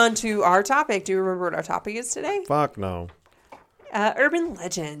gonna move on to our topic. Do you remember what our topic is today? Fuck no. Urban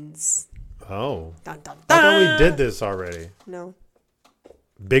legends. Oh. Dun, dun, I dun. thought we did this already. No.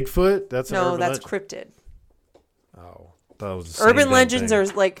 Bigfoot? That's an urban legend? Cryptid. Oh. That was the same Urban legends thing. are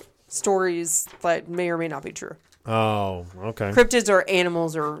like stories that may or may not be true. Oh, okay. Cryptids are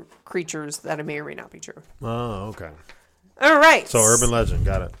animals or creatures that may or may not be true. Oh, okay. All right. So urban legend.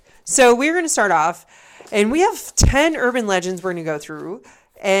 Got it. So we're going to start off, and we have 10 urban legends we're going to go through.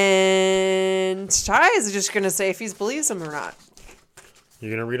 And Ty is just going to say if he believes them or not. You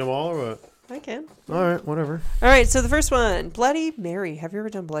going to read them all or what? I can. All right, whatever. All right, so the first one, Bloody Mary. Have you ever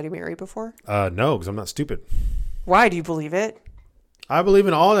done Bloody Mary before? No, because I'm not stupid. Why do you believe it? I believe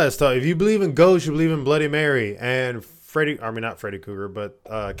in all that stuff. If you believe in ghosts, you believe in Bloody Mary and not Freddy Krueger, but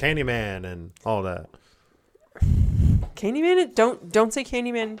Candyman and all that. Candyman? Don't say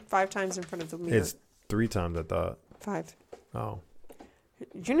Candyman 5 times in front of the mirror. It's 3 times, I thought. 5. Oh.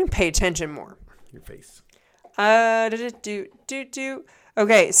 You need to pay attention more. Your face.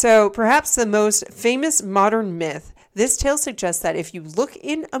 Okay, so perhaps the most famous modern myth. This tale suggests that if you look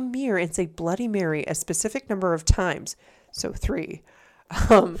in a mirror and say Bloody Mary a specific number of times, so 3,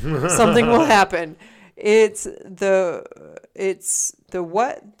 something will happen. It's the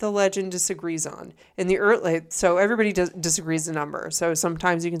what the legend disagrees on. In the early, so everybody disagrees the number. So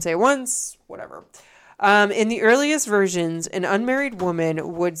sometimes you can say once, whatever. In the earliest versions, an unmarried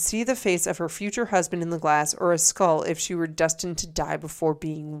woman would see the face of her future husband in the glass or a skull if she were destined to die before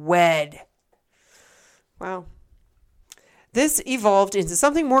being wed. Wow. This evolved into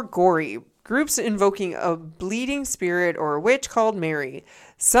something more gory. Groups invoking a bleeding spirit or a witch called Mary.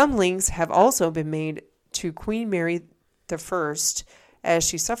 Some links have also been made to Queen Mary I, as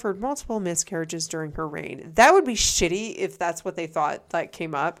she suffered multiple miscarriages during her reign. That would be shitty if that's what they thought that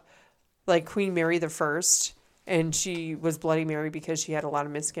came up. Like Queen Mary I, and she was Bloody Mary because she had a lot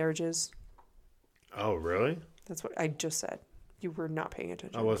of miscarriages. Oh, really? That's what I just said. You were not paying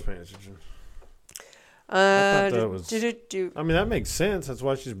attention. I was paying attention. I mean, that makes sense. That's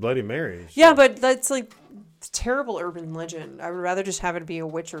why she's Bloody Mary. Yeah, but that's like terrible urban legend. I would rather just have it be a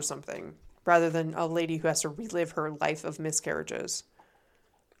witch or something rather than a lady who has to relive her life of miscarriages.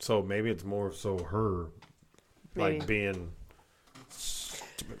 So maybe it's more so her, like being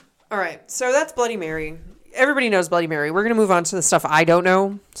stupid. All right, so that's Bloody Mary. Everybody knows Bloody Mary. We're going to move on to the stuff I don't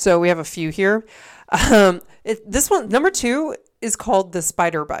know. So we have a few here. This one, number 2, is called the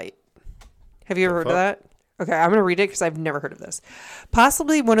spider bite. Have you ever heard of that? Okay, I'm going to read it because I've never heard of this.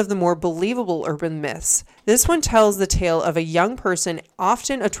 Possibly one of the more believable urban myths. This one tells the tale of a young person,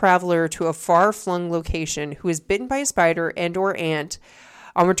 often a traveler to a far-flung location, who is bitten by a spider and or ant.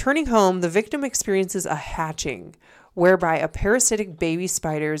 On returning home, the victim experiences a hatching, whereby a parasitic baby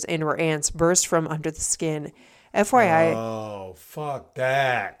spiders and or ants burst from under the skin. FYI. Oh, fuck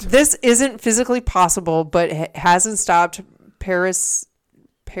that. This isn't physically possible, but it hasn't stopped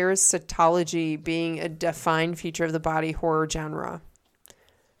parasitology being a defined feature of the body horror genre.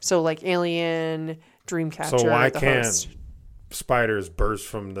 So like Alien, Dreamcatcher. So why The can't Host. spiders burst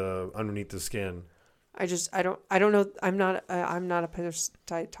from the underneath the skin? I don't know. I'm not a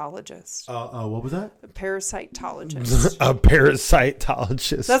parasitologist. What was that? A parasitologist. A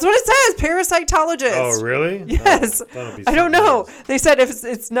parasitologist. That's what it says. Parasitologist. Oh, really? Yes. That'll be I don't something know. else. They said if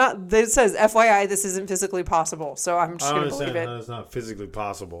it's not. It says FYI, this isn't physically possible. So I'm just I gonna don't believe understand it. how it's not physically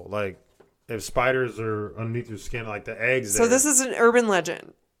possible. Like, if spiders are underneath your skin, like the eggs. So there, this is an urban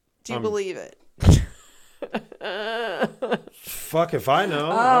legend. Do you believe it? fuck if I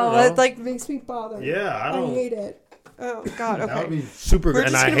know. I don't know. It like makes me bother. Yeah, I don't. hate it. Oh God. That would Okay. be super We're good.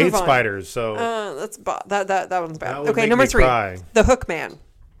 And just I gonna hate move on. spiders, so That one's bad. that would Okay, make number me 3, cry. the Hook Man.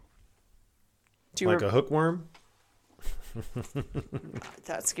 Do you Like remember? a hookworm?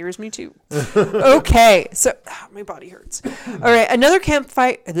 That scares me too. Okay, so my body hurts. All right, another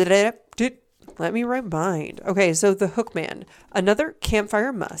campfire. Let me remind. Okay, so the Hook Man, another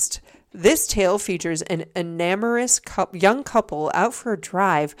campfire must. This tale features an enamorous young couple out for a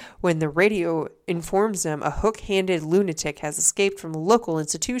drive when the radio informs them a hook-handed lunatic has escaped from a local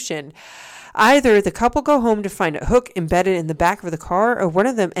institution. Either the couple go home to find a hook embedded in the back of the car, or one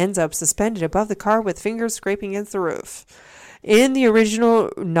of them ends up suspended above the car with fingers scraping against the roof. In the original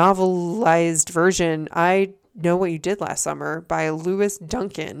novelized version, I Know What You Did Last Summer by Lois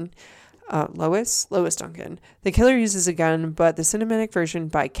Duncan, the killer uses a gun, but the cinematic version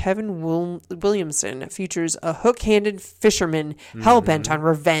by Kevin Williamson features a hook-handed fisherman hell-bent on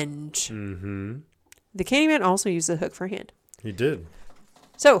revenge. Mm-hmm. The Candyman also used the hook for a hand. He did.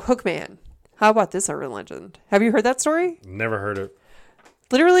 So, Hookman. How about this urban legend? Have you heard that story? Never heard it.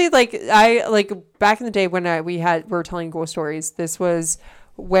 Literally, back in the day when we were telling ghost stories, this was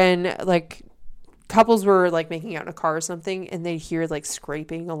when couples were making out in a car or something, and they'd hear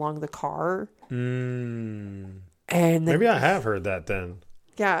scraping along the car. And Maybe I have heard that then.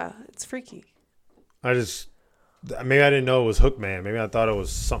 Yeah, it's freaky. Maybe I didn't know it was Hookman. Maybe I thought it was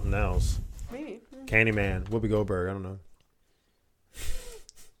something else. Maybe. Candyman, Whoopi Goldberg. I don't know.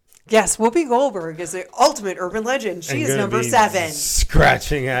 Yes, Whoopi Goldberg is the ultimate urban legend. She And is gonna number be 7.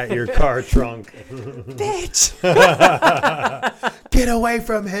 Scratching at your car trunk. Bitch. Get away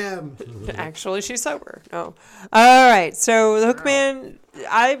from him. Actually, she's sober. No. All right. So the Hookman,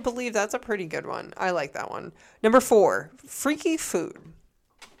 I believe that's a pretty good one. I like that one. Number 4, freaky food.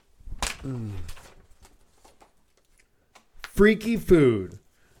 Freaky food.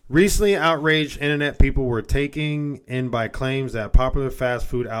 Recently, outraged internet people were taken in by claims that popular fast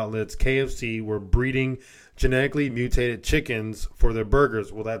food outlets KFC were breeding genetically mutated chickens for their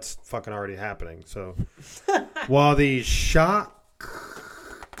burgers. Well, that's fucking already happening. So, while the sorry,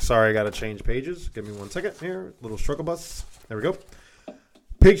 I got to change pages. Give me 1 second here. Little struggle bus. There we go.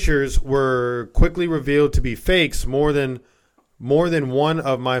 Pictures were quickly revealed to be fakes. More than one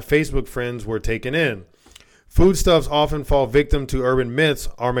of my Facebook friends were taken in. Foodstuffs often fall victim to urban myths.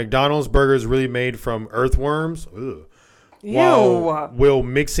 Are McDonald's burgers really made from earthworms? Ugh. Ew. Will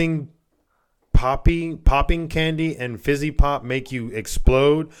mixing popping candy and fizzy pop make you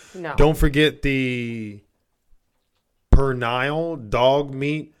explode? No. Don't forget the pernile dog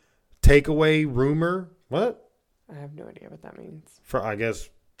meat takeaway rumor. What? I have no idea what that means. For I guess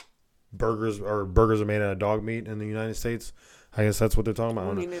burgers are made out of dog meat in the United States. I guess that's what they're talking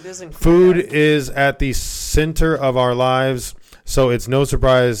about. I mean, it isn't. Food is at the center of our lives, so it's no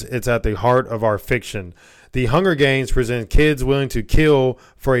surprise it's at the heart of our fiction. The Hunger Games present kids willing to kill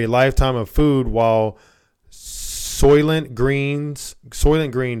for a lifetime of food, while Soylent Green,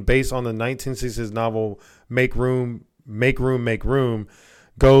 based on the 1960s novel Make Room,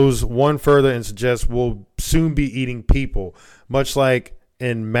 goes one further and suggests we'll soon be eating people, much like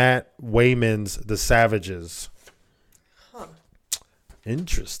in Matt Wayman's The Savages. Huh.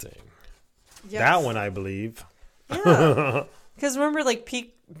 Interesting. Yes. That one, I believe. Yeah. Because remember,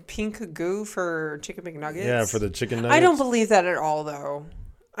 pink goo for chicken McNuggets? Yeah, for the chicken nuggets. I don't believe that at all, though.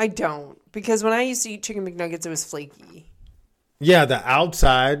 I don't. Because when I used to eat chicken McNuggets, it was flaky. Yeah, the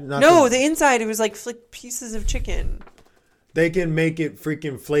outside. No, the inside, it was pieces of chicken. They can make it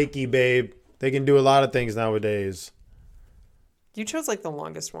freaking flaky, babe. They can do a lot of things nowadays. You chose the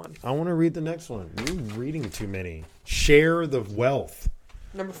longest one. I want to read the next one. You're reading too many. Share the wealth.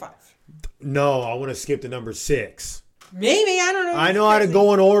 Number 5. No, I want to skip to number 6. Maybe, I don't know. I know how to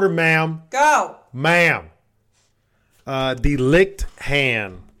go in order, ma'am. Go. Ma'am. The licked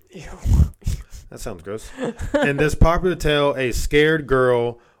hand. Ew. That sounds gross. In this popular tale, a scared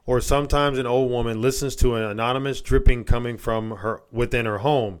girl, or sometimes an old woman, listens to an anonymous dripping coming from her within her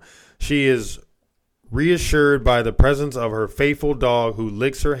home. She is reassured by the presence of her faithful dog who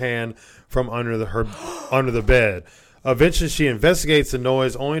licks her hand from under the bed. Eventually, she investigates the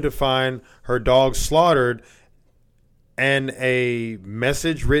noise only to find her dog slaughtered and a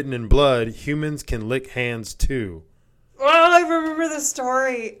message written in blood. Humans can lick hands too. Oh, I remember the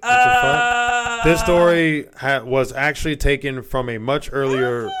story. This story was actually taken from a much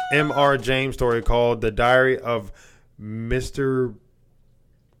earlier M.R. James story called The Diary of Mr.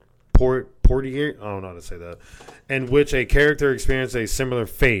 Portier. I don't know how to say that. In which a character experienced a similar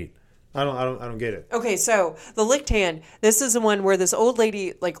fate. I don't get it. Okay, so the licked hand. This is the one where this old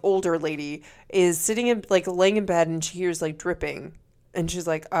lady, like older lady, is sitting in like laying in bed and she hears like dripping, and she's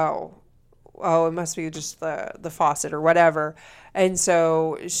like, oh, it must be just the faucet or whatever. And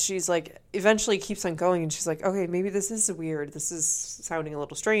so she's like, eventually keeps on going, and she's like, okay, maybe this is weird. This is sounding a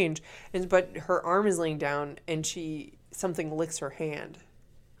little strange. But her arm is laying down, and something licks her hand,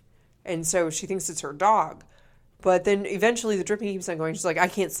 and so she thinks it's her dog. But then eventually the dripping keeps on going. She's like, I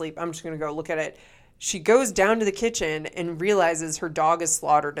can't sleep. I'm just going to go look at it. She goes down to the kitchen and realizes her dog is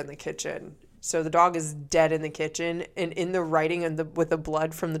slaughtered in the kitchen. So the dog is dead in the kitchen. And in the writing with the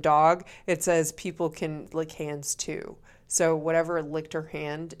blood from the dog, it says people can lick hands too. So whatever licked her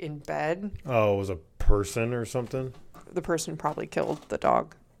hand in bed. Oh, it was a person or something? The person probably killed the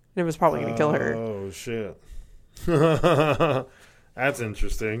dog. And it was probably going to kill her. Oh, shit. That's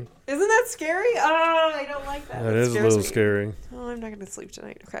interesting. Isn't that scary? Oh, I don't like that. That is a little scary. Oh, I'm not going to sleep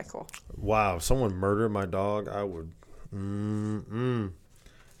tonight. Okay, cool. Wow, if someone murdered my dog, I would. Anywho,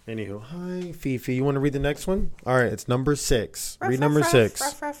 hi, Fifi. You want to read the next one? All right, it's number 6. Read number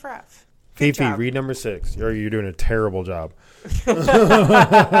 6. Ruff. Fifi, read number 6. You're doing a terrible job.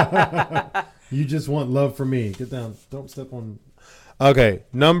 You just want love from me. Get down. Don't step on. Okay,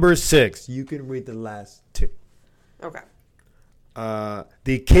 number 6. You can read the last 2. Okay.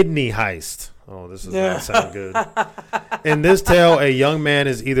 The kidney heist. Oh, this does not sound good. In this tale, a young man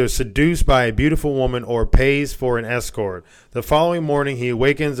is either seduced by a beautiful woman or pays for an escort. The following morning, he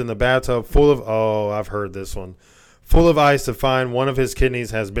awakens in the bathtub full of, I've heard this one, full of ice to find one of his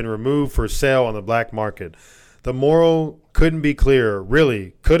kidneys has been removed for sale on the black market. The moral couldn't be clearer.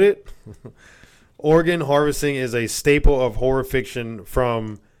 Really, could it? Organ harvesting is a staple of horror fiction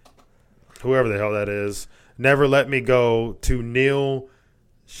from whoever the hell that is. Never Let Me Go to Neil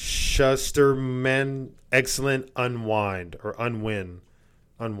Shusterman. Excellent Unwind.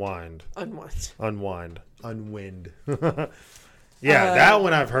 Yeah, that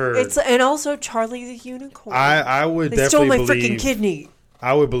one I've heard. And also Charlie the Unicorn. I would they definitely stole my freaking kidney.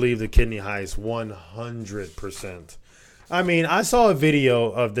 I would believe the kidney heist 100%. I mean, I saw a video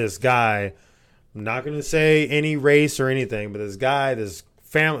of this guy. I'm not going to say any race or anything, but this guy, this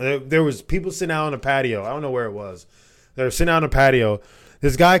family, there was people sitting out on a patio. I don't know where it was. They were sitting out on a patio.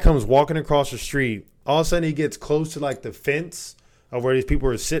 This guy comes walking across the street. All of a sudden, he gets close to like the fence of where these people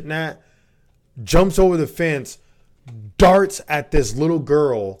are sitting at, jumps over the fence, darts at this little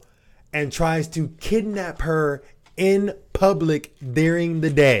girl, and tries to kidnap her in public during the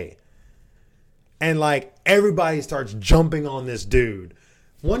day. And like everybody starts jumping on this dude.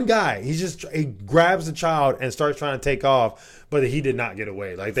 One guy, he grabs the child and starts trying to take off, but he did not get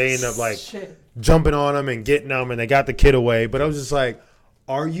away. Like they end up like jumping on him and getting him, and they got the kid away. But I was just like,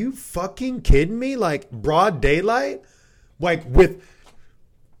 are you fucking kidding me? Like broad daylight? Like with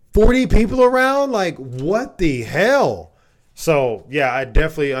 40 people around? Like what the hell? So yeah, I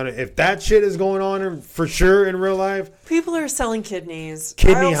definitely, if that shit is going on for sure in real life. People are selling kidneys.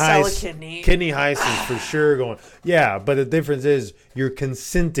 Kidney I'll heist. sell a kidney. Kidney heist is for sure going. Yeah, but the difference is you're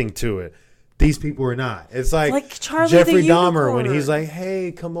consenting to it. These people are not. It's like Charlie Jeffrey the Dahmer when Unicorn. he's like,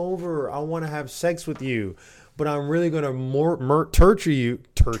 hey, come over. I want to have sex with you. But I'm really going to torture you,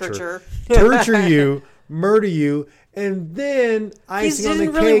 murder you, and then icing on the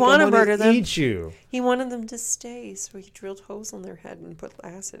cake, I'm going to eat you. He wanted them to stay, so he drilled holes in their head and put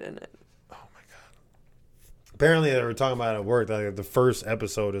acid in it. Oh, my God. Apparently, they were talking about it at work. Like, the first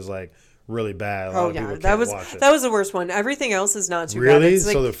episode is, like, really bad. That was the worst one. Everything else is not too bad. Really?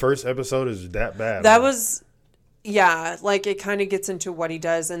 So the first episode is that bad? That was, yeah, like it kind of gets into what he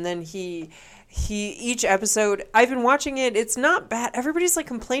does, and then each episode, I've been watching it, it's not bad. Everybody's like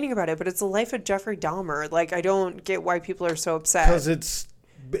complaining about it, but it's the life of Jeffrey Dahmer. Like, I don't get why people are so upset. Because it's,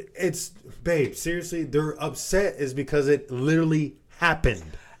 babe, seriously, they're upset is because it literally happened.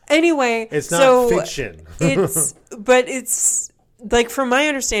 Anyway, it's not fiction. But it's like, from my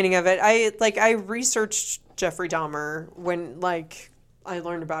understanding of it, I researched Jeffrey Dahmer when like I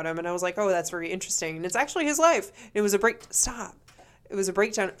learned about him, and I was like, oh, that's very interesting. And it's actually his life. It was a breakdown.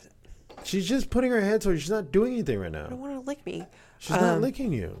 She's just putting her head so she's not doing anything right now. I don't want her to lick me. She's not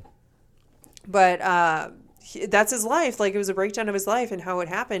licking you. But that's his life. Like, it was a breakdown of his life and how it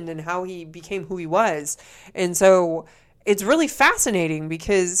happened and how he became who he was. And so it's really fascinating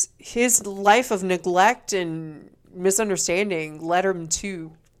because his life of neglect and misunderstanding led him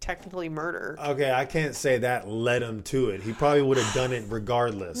to technically murder. Okay, I can't say that led him to it. He probably would have done it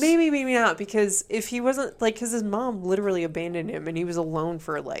regardless. Maybe, maybe not, because if he wasn't, like, because his mom literally abandoned him and he was alone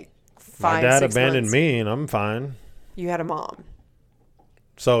for like 5 My dad 6 abandoned months. me, and I'm fine. You had a mom.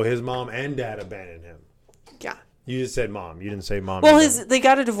 So his mom and dad abandoned him. Yeah. You just said mom. You didn't say mom. Well, and dad. they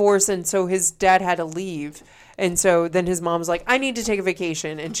got a divorce, and so his dad had to leave. And so then his mom was like, I need to take a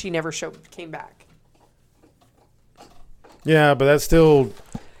vacation, and she never came back. Yeah, but that still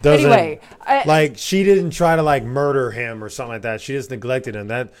doesn't. Anyway, like, she didn't try to like murder him or something like that. She just neglected him.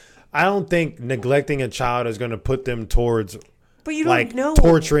 That I don't think neglecting a child is going to put them towards but you don't like know.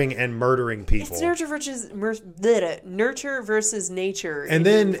 torturing and murdering people. It's nurture versus nature. And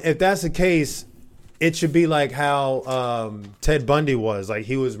then if that's the case, it should be like how Ted Bundy was. Like,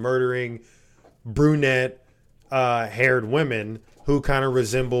 he was murdering brunette haired women who kind of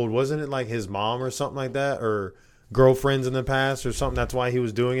resembled, wasn't it like his mom or something like that, or girlfriends in the past or something? That's why he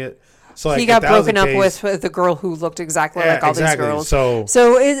was doing it. So like, he got if that was the broken up case- with the girl who looked exactly like all exactly. these girls.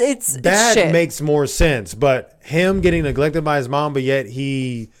 So it's that shit. makes more sense. But him getting neglected by his mom, but yet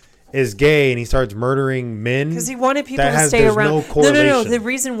he is gay and he starts murdering men because he wanted people to stay there's around. No No. correlation. The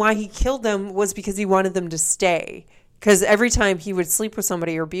reason why he killed them was because he wanted them to stay. Because every time he would sleep with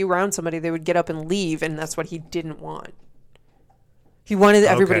somebody or be around somebody, they would get up and leave, and that's what he didn't want. He wanted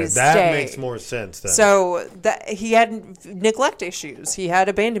everybody to that stay. makes more sense then. So that he had neglect issues. He had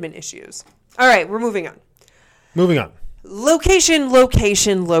abandonment issues. All right, we're moving on. Moving on. Location. Let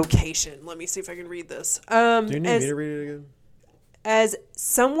me see if I can read this. Do you need me to read it again? As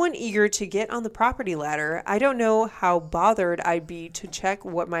someone eager to get on the property ladder, I don't know how bothered I'd be to check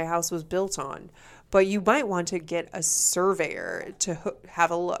what my house was built on, but you might want to get a surveyor to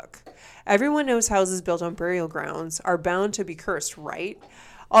have a look. Everyone knows houses built on burial grounds are bound to be cursed, right?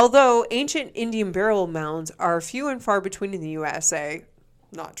 Although ancient Indian burial mounds are few and far between in the USA,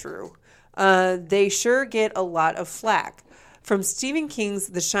 not true. They sure get a lot of flack. From Stephen King's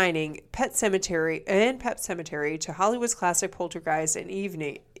The Shining, Pet Sematary to Hollywood's classic Poltergeist and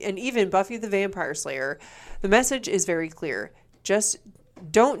even Buffy the Vampire Slayer, the message is very clear.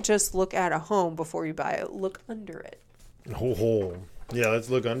 Don't just look at a home before you buy it. Look under it. Oh. Yeah, let's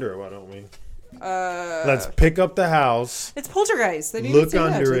look under it. Why don't we? Let's pick up the house. It's Poltergeist. They didn't Look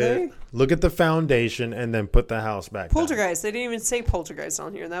even say under that, it. did they? Look at the foundation, and then put the house back. Poltergeist. They didn't even say Poltergeist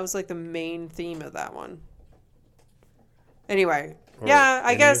on here. That was like the main theme of that one. Anyway,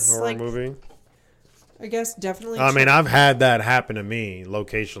 I guess like movie. I guess definitely. I mean, I've had that happen to me.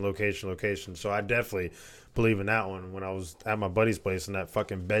 Location. So I definitely believe in that one. When I was at my buddy's place and that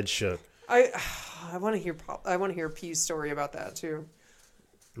fucking bed shook. I want to hear P's story about that too.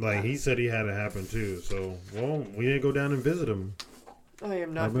 Like, he said he had it happen too. So, well, we didn't go down and visit him. I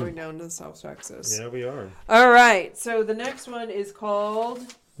am not going down to South Texas. Yeah, we are. All right. So the next one is called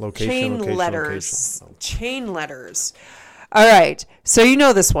Location. Chain letters. All right. So you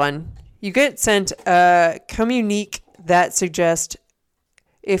know this one. You get sent a communique that suggests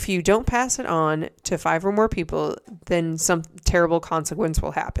if you don't pass it on to 5 or more people, then some terrible consequence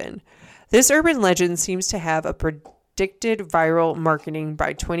will happen. This urban legend seems to have a predicted viral marketing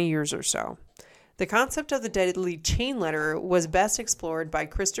by 20 years or so. The concept of the deadly chain letter was best explored by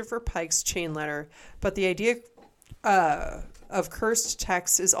Christopher Pike's Chain Letter, but the idea of cursed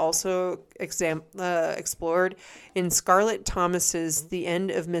text is also explored in Scarlett Thomas's The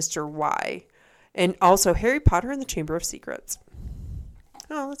End of Mr. Y, and also Harry Potter and the Chamber of Secrets.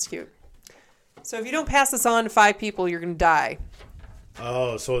 Oh, that's cute. So if you don't pass this on to 5 people, you're going to die.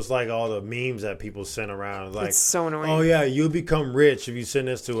 Oh, so it's like all the memes that people send around. Like, It's so annoying. oh yeah, you'll become rich if you send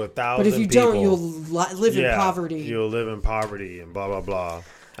this to 1,000 But if you people. don't, you'll live in poverty. You'll live in poverty and blah, blah, blah.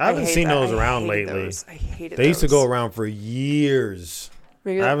 I haven't seen those around lately. I hated They used to those. go around for years.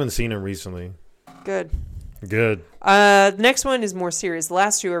 Maybe I haven't seen them recently. Good. Good. The next one is more serious. The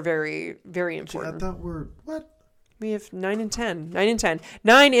last 2 are very, very I important. thought what? We have 9 and 10. 9 and 10.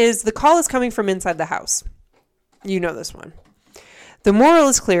 9 is the call is coming from inside the house. You know this one. The moral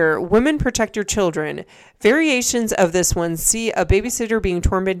is clear. Women protect your children. Variations of this one see a babysitter being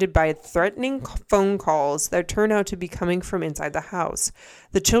tormented by threatening phone calls that turn out to be coming from inside the house.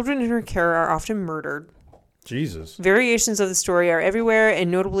 The children in her care are often murdered. Jesus. Variations of the story are everywhere,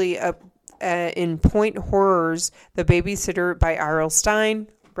 and notably in Point Horrors, The Babysitter by R.L. Stein.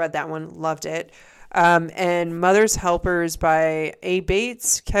 Read that one. Loved it. And Mother's Helpers by A.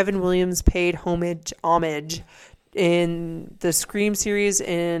 Bates. Kevin Williams paid homage in the Scream series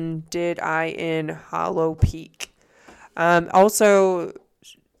and did I in Hollow Peak. Also,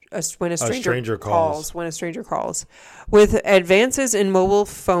 When a Stranger Calls. When a Stranger Calls. With advances in mobile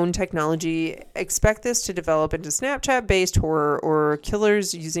phone technology, expect this to develop into Snapchat-based horror or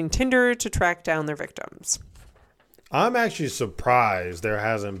killers using Tinder to track down their victims. I'm actually surprised there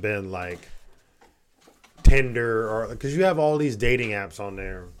hasn't been like Tinder or because you have all these dating apps on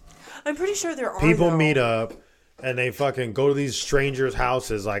there. I'm pretty sure there are. People meet up and they fucking go to these strangers'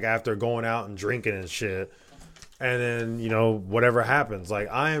 houses like after going out and drinking and shit. And then, you know, whatever happens. Like,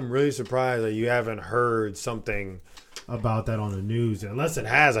 I am really surprised that you haven't heard something about that on the news. Unless it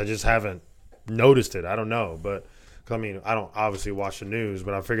has, I just haven't noticed it. I don't know. But, I mean, I don't obviously watch the news,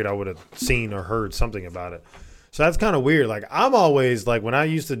 but I figured I would have seen or heard something about it. So that's kind of weird. Like, I'm always, like, when I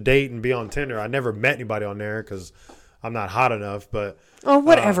used to date and be on Tinder, I never met anybody on there because I'm not hot enough. But oh,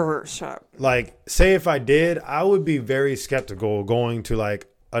 whatever. Shut up. Like, say if I did, I would be very skeptical going to, like,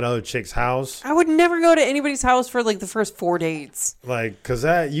 another chick's house. I would never go to anybody's house for like the first 4 dates. Like, cause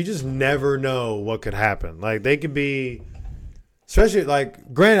that you just never know what could happen. Like, they could be, especially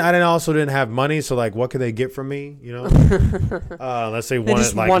like, granted, I didn't have money, so like, what could they get from me? You know, let's say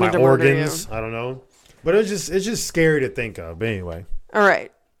wanted like my organs. I don't know, but it's just scary to think of. But anyway, all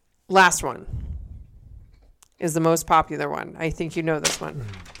right, last one is the most popular one. I think you know this one.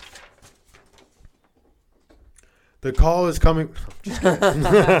 The call is coming.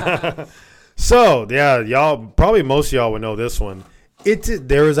 So, yeah, y'all, probably most of y'all would know this one.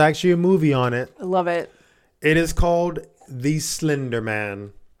 There is actually a movie on it. I love it. It is called The Slender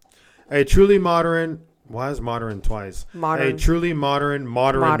Man. A truly modern, why is modern twice? Modern. A truly modern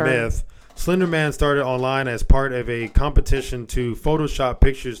myth. Slender Man started online as part of a competition to Photoshop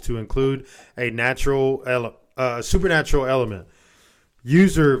pictures to include a supernatural element.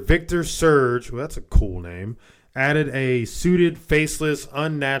 User Victor Surge, well, that's a cool name, added a suited, faceless,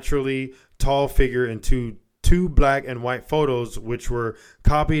 unnaturally tall figure into 2 black and white photos, which were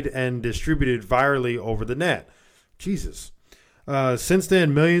copied and distributed virally over the net. Jesus. Since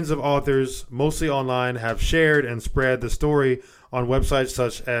then, millions of authors, mostly online, have shared and spread the story on websites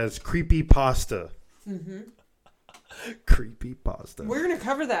such as Creepypasta. Mm-hmm. Creepypasta. We're going to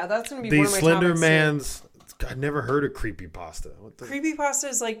cover that. That's going to be the one of my Slender topics Man's... I've never heard of Creepypasta. Creepypasta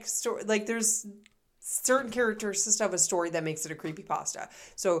is like there's certain characteristics of a story that makes it a creepypasta.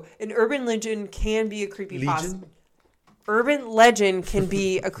 So an urban legend can be a creepypasta. Urban legend can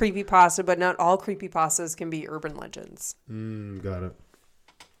be a creepypasta, but not all creepypastas can be urban legends. Got it.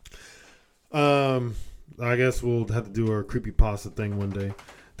 I guess we'll have to do our creepypasta thing one day.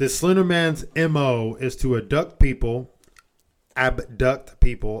 The Slender Man's MO is to abduct people,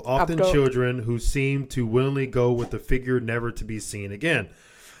 often children who seem to willingly go with the figure never to be seen again,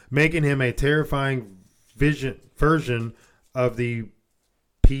 making him a terrifying version of the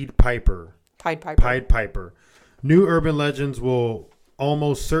Pied Piper. New urban legends will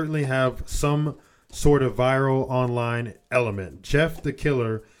almost certainly have some sort of viral online element. Jeff the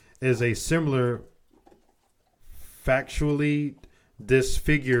Killer is a similar factually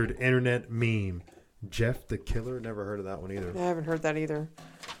disfigured internet meme. Jeff the Killer? Never heard of that one either. I haven't heard that either.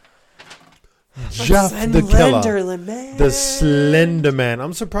 Jeff the Killer. The Slender Man.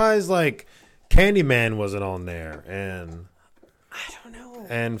 I'm surprised like Candyman wasn't on there. And I don't know.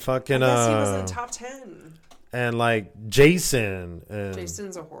 And fucking I guess he was in the top 10. And like Jason. And,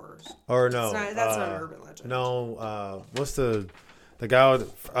 Jason's a horror. Or no. That's not an urban legend. No, what's the guy with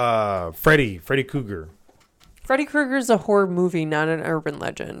Freddy Krueger. Freddy Krueger's a horror movie, not an urban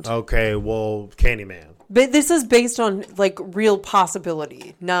legend. Okay, well, Candyman. But this is based on like real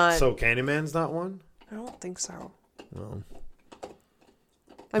possibility, not. So Candyman's not one? I don't think so. No.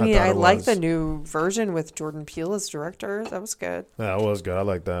 I mean, I like the new version with Jordan Peele as director. That was good. Yeah, it was good. I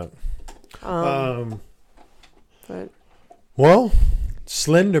like that. But well,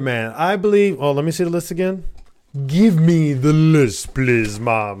 Slender Man. I believe. Oh, let me see the list again. Give me the list, please,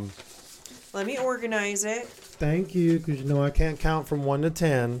 Mom. Let me organize it. Thank you, because you know I can't count from 1 to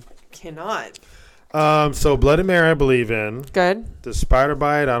 10. Cannot. So Bloody Mary, I believe in. Good. The Spider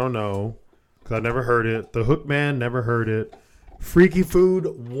Bite, I don't know, because I never heard it. The Hook Man, never heard it. Freaky Food,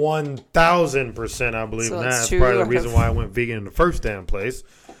 1,000%, I believe in that. That's probably the reason why I went vegan in the first damn place.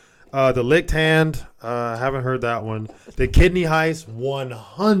 The Licked Hand, haven't heard that one. The Kidney Heist,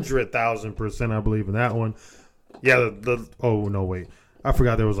 100,000%, I believe in that one. Yeah, oh, no, wait. I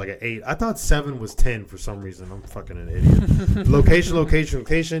forgot there was like an 8. I thought 7 was 10 for some reason. I'm fucking an idiot.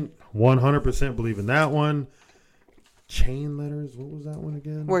 Location. 100% believe in that one. Chain Letters. What was that one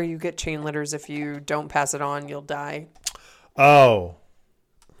again? Where you get chain letters. If you don't pass it on, you'll die. Oh.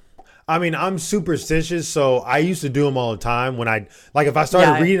 I mean, I'm superstitious, so I used to do them all the time. When if I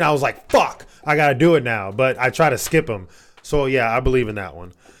started reading, I was like, fuck, I got to do it now. But I try to skip them. So, yeah, I believe in that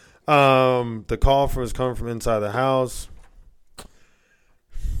one. The call is coming from inside the house.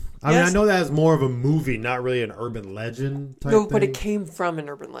 I mean, I know that's more of a movie, not really an urban legend type thing. But it came from an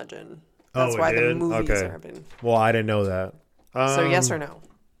urban legend. That's why the movies are urban. Well, I didn't know that. So yes or no?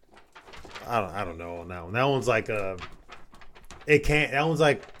 I don't know on that one. That one's like a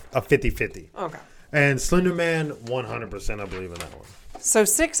 50-50. Okay. And Slender Man, 100% I believe in that one. So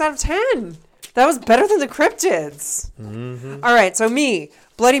 6 out of 10. That was better than the cryptids. Mm-hmm. All right, so me.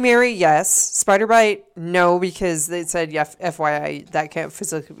 Bloody Mary, yes. Spider Bite, no, because they said, yeah, FYI, that can't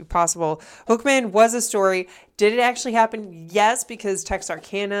physically be possible. Hookman was a story. Did it actually happen? Yes, because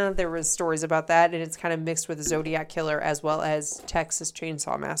Texarkana, there was stories about that, and it's kind of mixed with the Zodiac Killer as well as Texas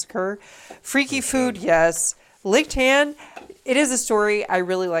Chainsaw Massacre. Freaky Food, yes. Lake Tan, it is a story. I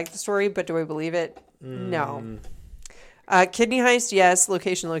really like the story, but do I believe it? No. Kidney Heist, yes.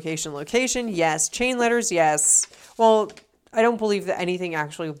 Location, yes. Chain Letters, yes. Well, I don't believe that anything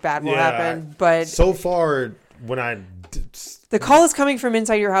actually bad will happen, but so far the call is coming from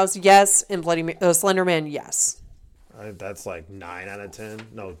inside your house, yes, and Slender Man, yes. That's like 9 out of 10.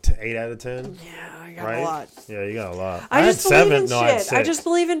 No, 8 out of 10. Yeah, I got a lot. Yeah, you got a lot. I just believe 7. in No, I had shit. 6. I just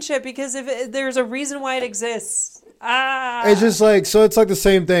believe in shit because there's a reason why it exists. It's just like, so it's like the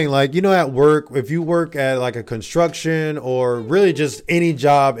same thing. Like, at work, if you work at like a construction or really just any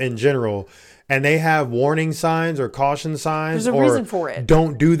job in general, and they have warning signs or caution signs, there's a reason for it.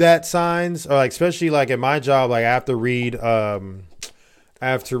 Don't do that signs, or like especially like at my job, like I have to read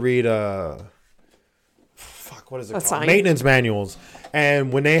what is it called? Maintenance manuals.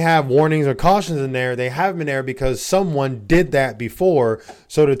 And when they have warnings or cautions in there, they have them in there because someone did that before.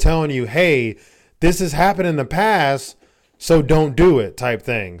 So they're telling you, hey, this has happened in the past, so don't do it type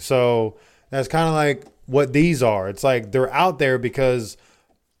thing. So that's kind of like what these are. It's like they're out there because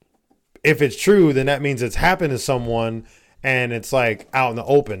if it's true, then that means it's happened to someone and it's like out in the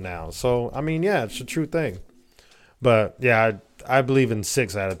open now. So, I mean, yeah, it's a true thing. But yeah, I believe in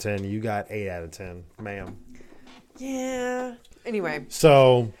 6 out of 10. You got 8 out of 10, ma'am. Yeah. Anyway.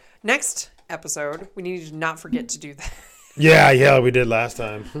 So next episode, we need to not forget to do that. Yeah, we did last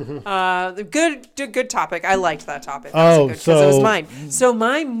time. Good topic. I liked that topic. Because it was mine. So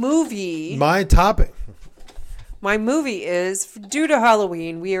my movie is, due to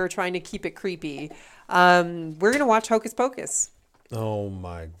Halloween, we are trying to keep it creepy. We're going to watch Hocus Pocus. Oh,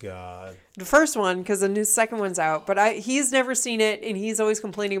 my God. The first one, because the new second one's out. But he's never seen it, and he's always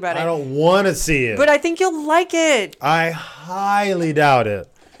complaining about it. I don't want to see it. But I think you'll like it. I highly doubt it.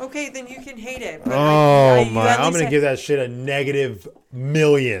 Okay, then you can hate it. But I'm going to give that shit a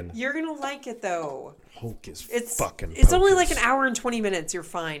 -1,000,000. You're going to like it, though. It's only like an hour and 20 minutes. You're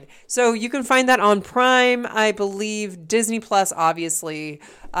fine. So you can find that on Prime, I believe, Disney Plus, obviously,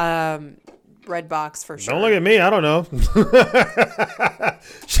 Redbox for sure. Don't look at me. I don't know.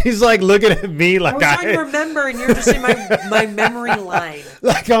 She's like looking at me like I was trying to remember, and you're just in my memory line.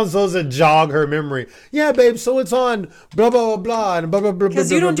 Like I'm supposed to jog her memory. Yeah, babe. So it's on blah blah blah blah and blah blah blah.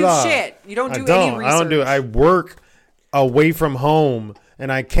 Because you don't do shit. You don't do any research. I don't do. I work away from home. And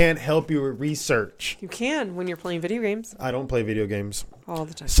I can't help you with research. You can when you're playing video games. I don't play video games. All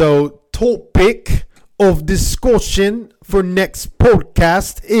the time. So, topic of discussion for next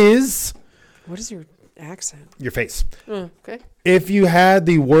podcast is... What is your accent? Your face. Okay. If you had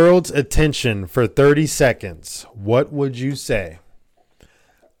the world's attention for 30 seconds, what would you say?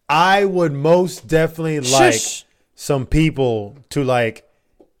 I would most definitely like some people to like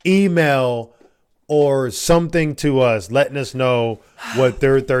email or something to us, letting us know what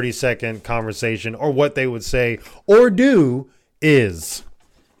their 30-second conversation or what they would say or do is.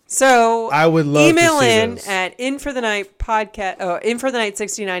 So I would love email to see in this. at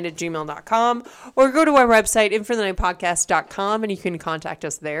inforthenight69@gmail.com or go to our website, inforthenightpodcast.com, and you can contact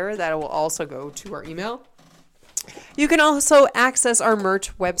us there. That will also go to our email. You can also access our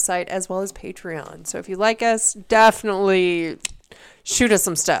merch website as well as Patreon. So if you like us, definitely shoot us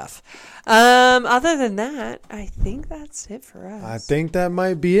some stuff. Other than that, I think that's it for us. I think that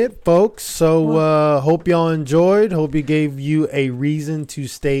might be it, folks. So hope y'all enjoyed. Hope it gave you a reason to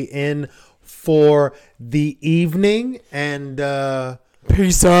stay in for the evening. And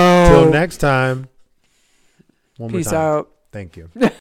peace out. Till next time. Peace out. Thank you.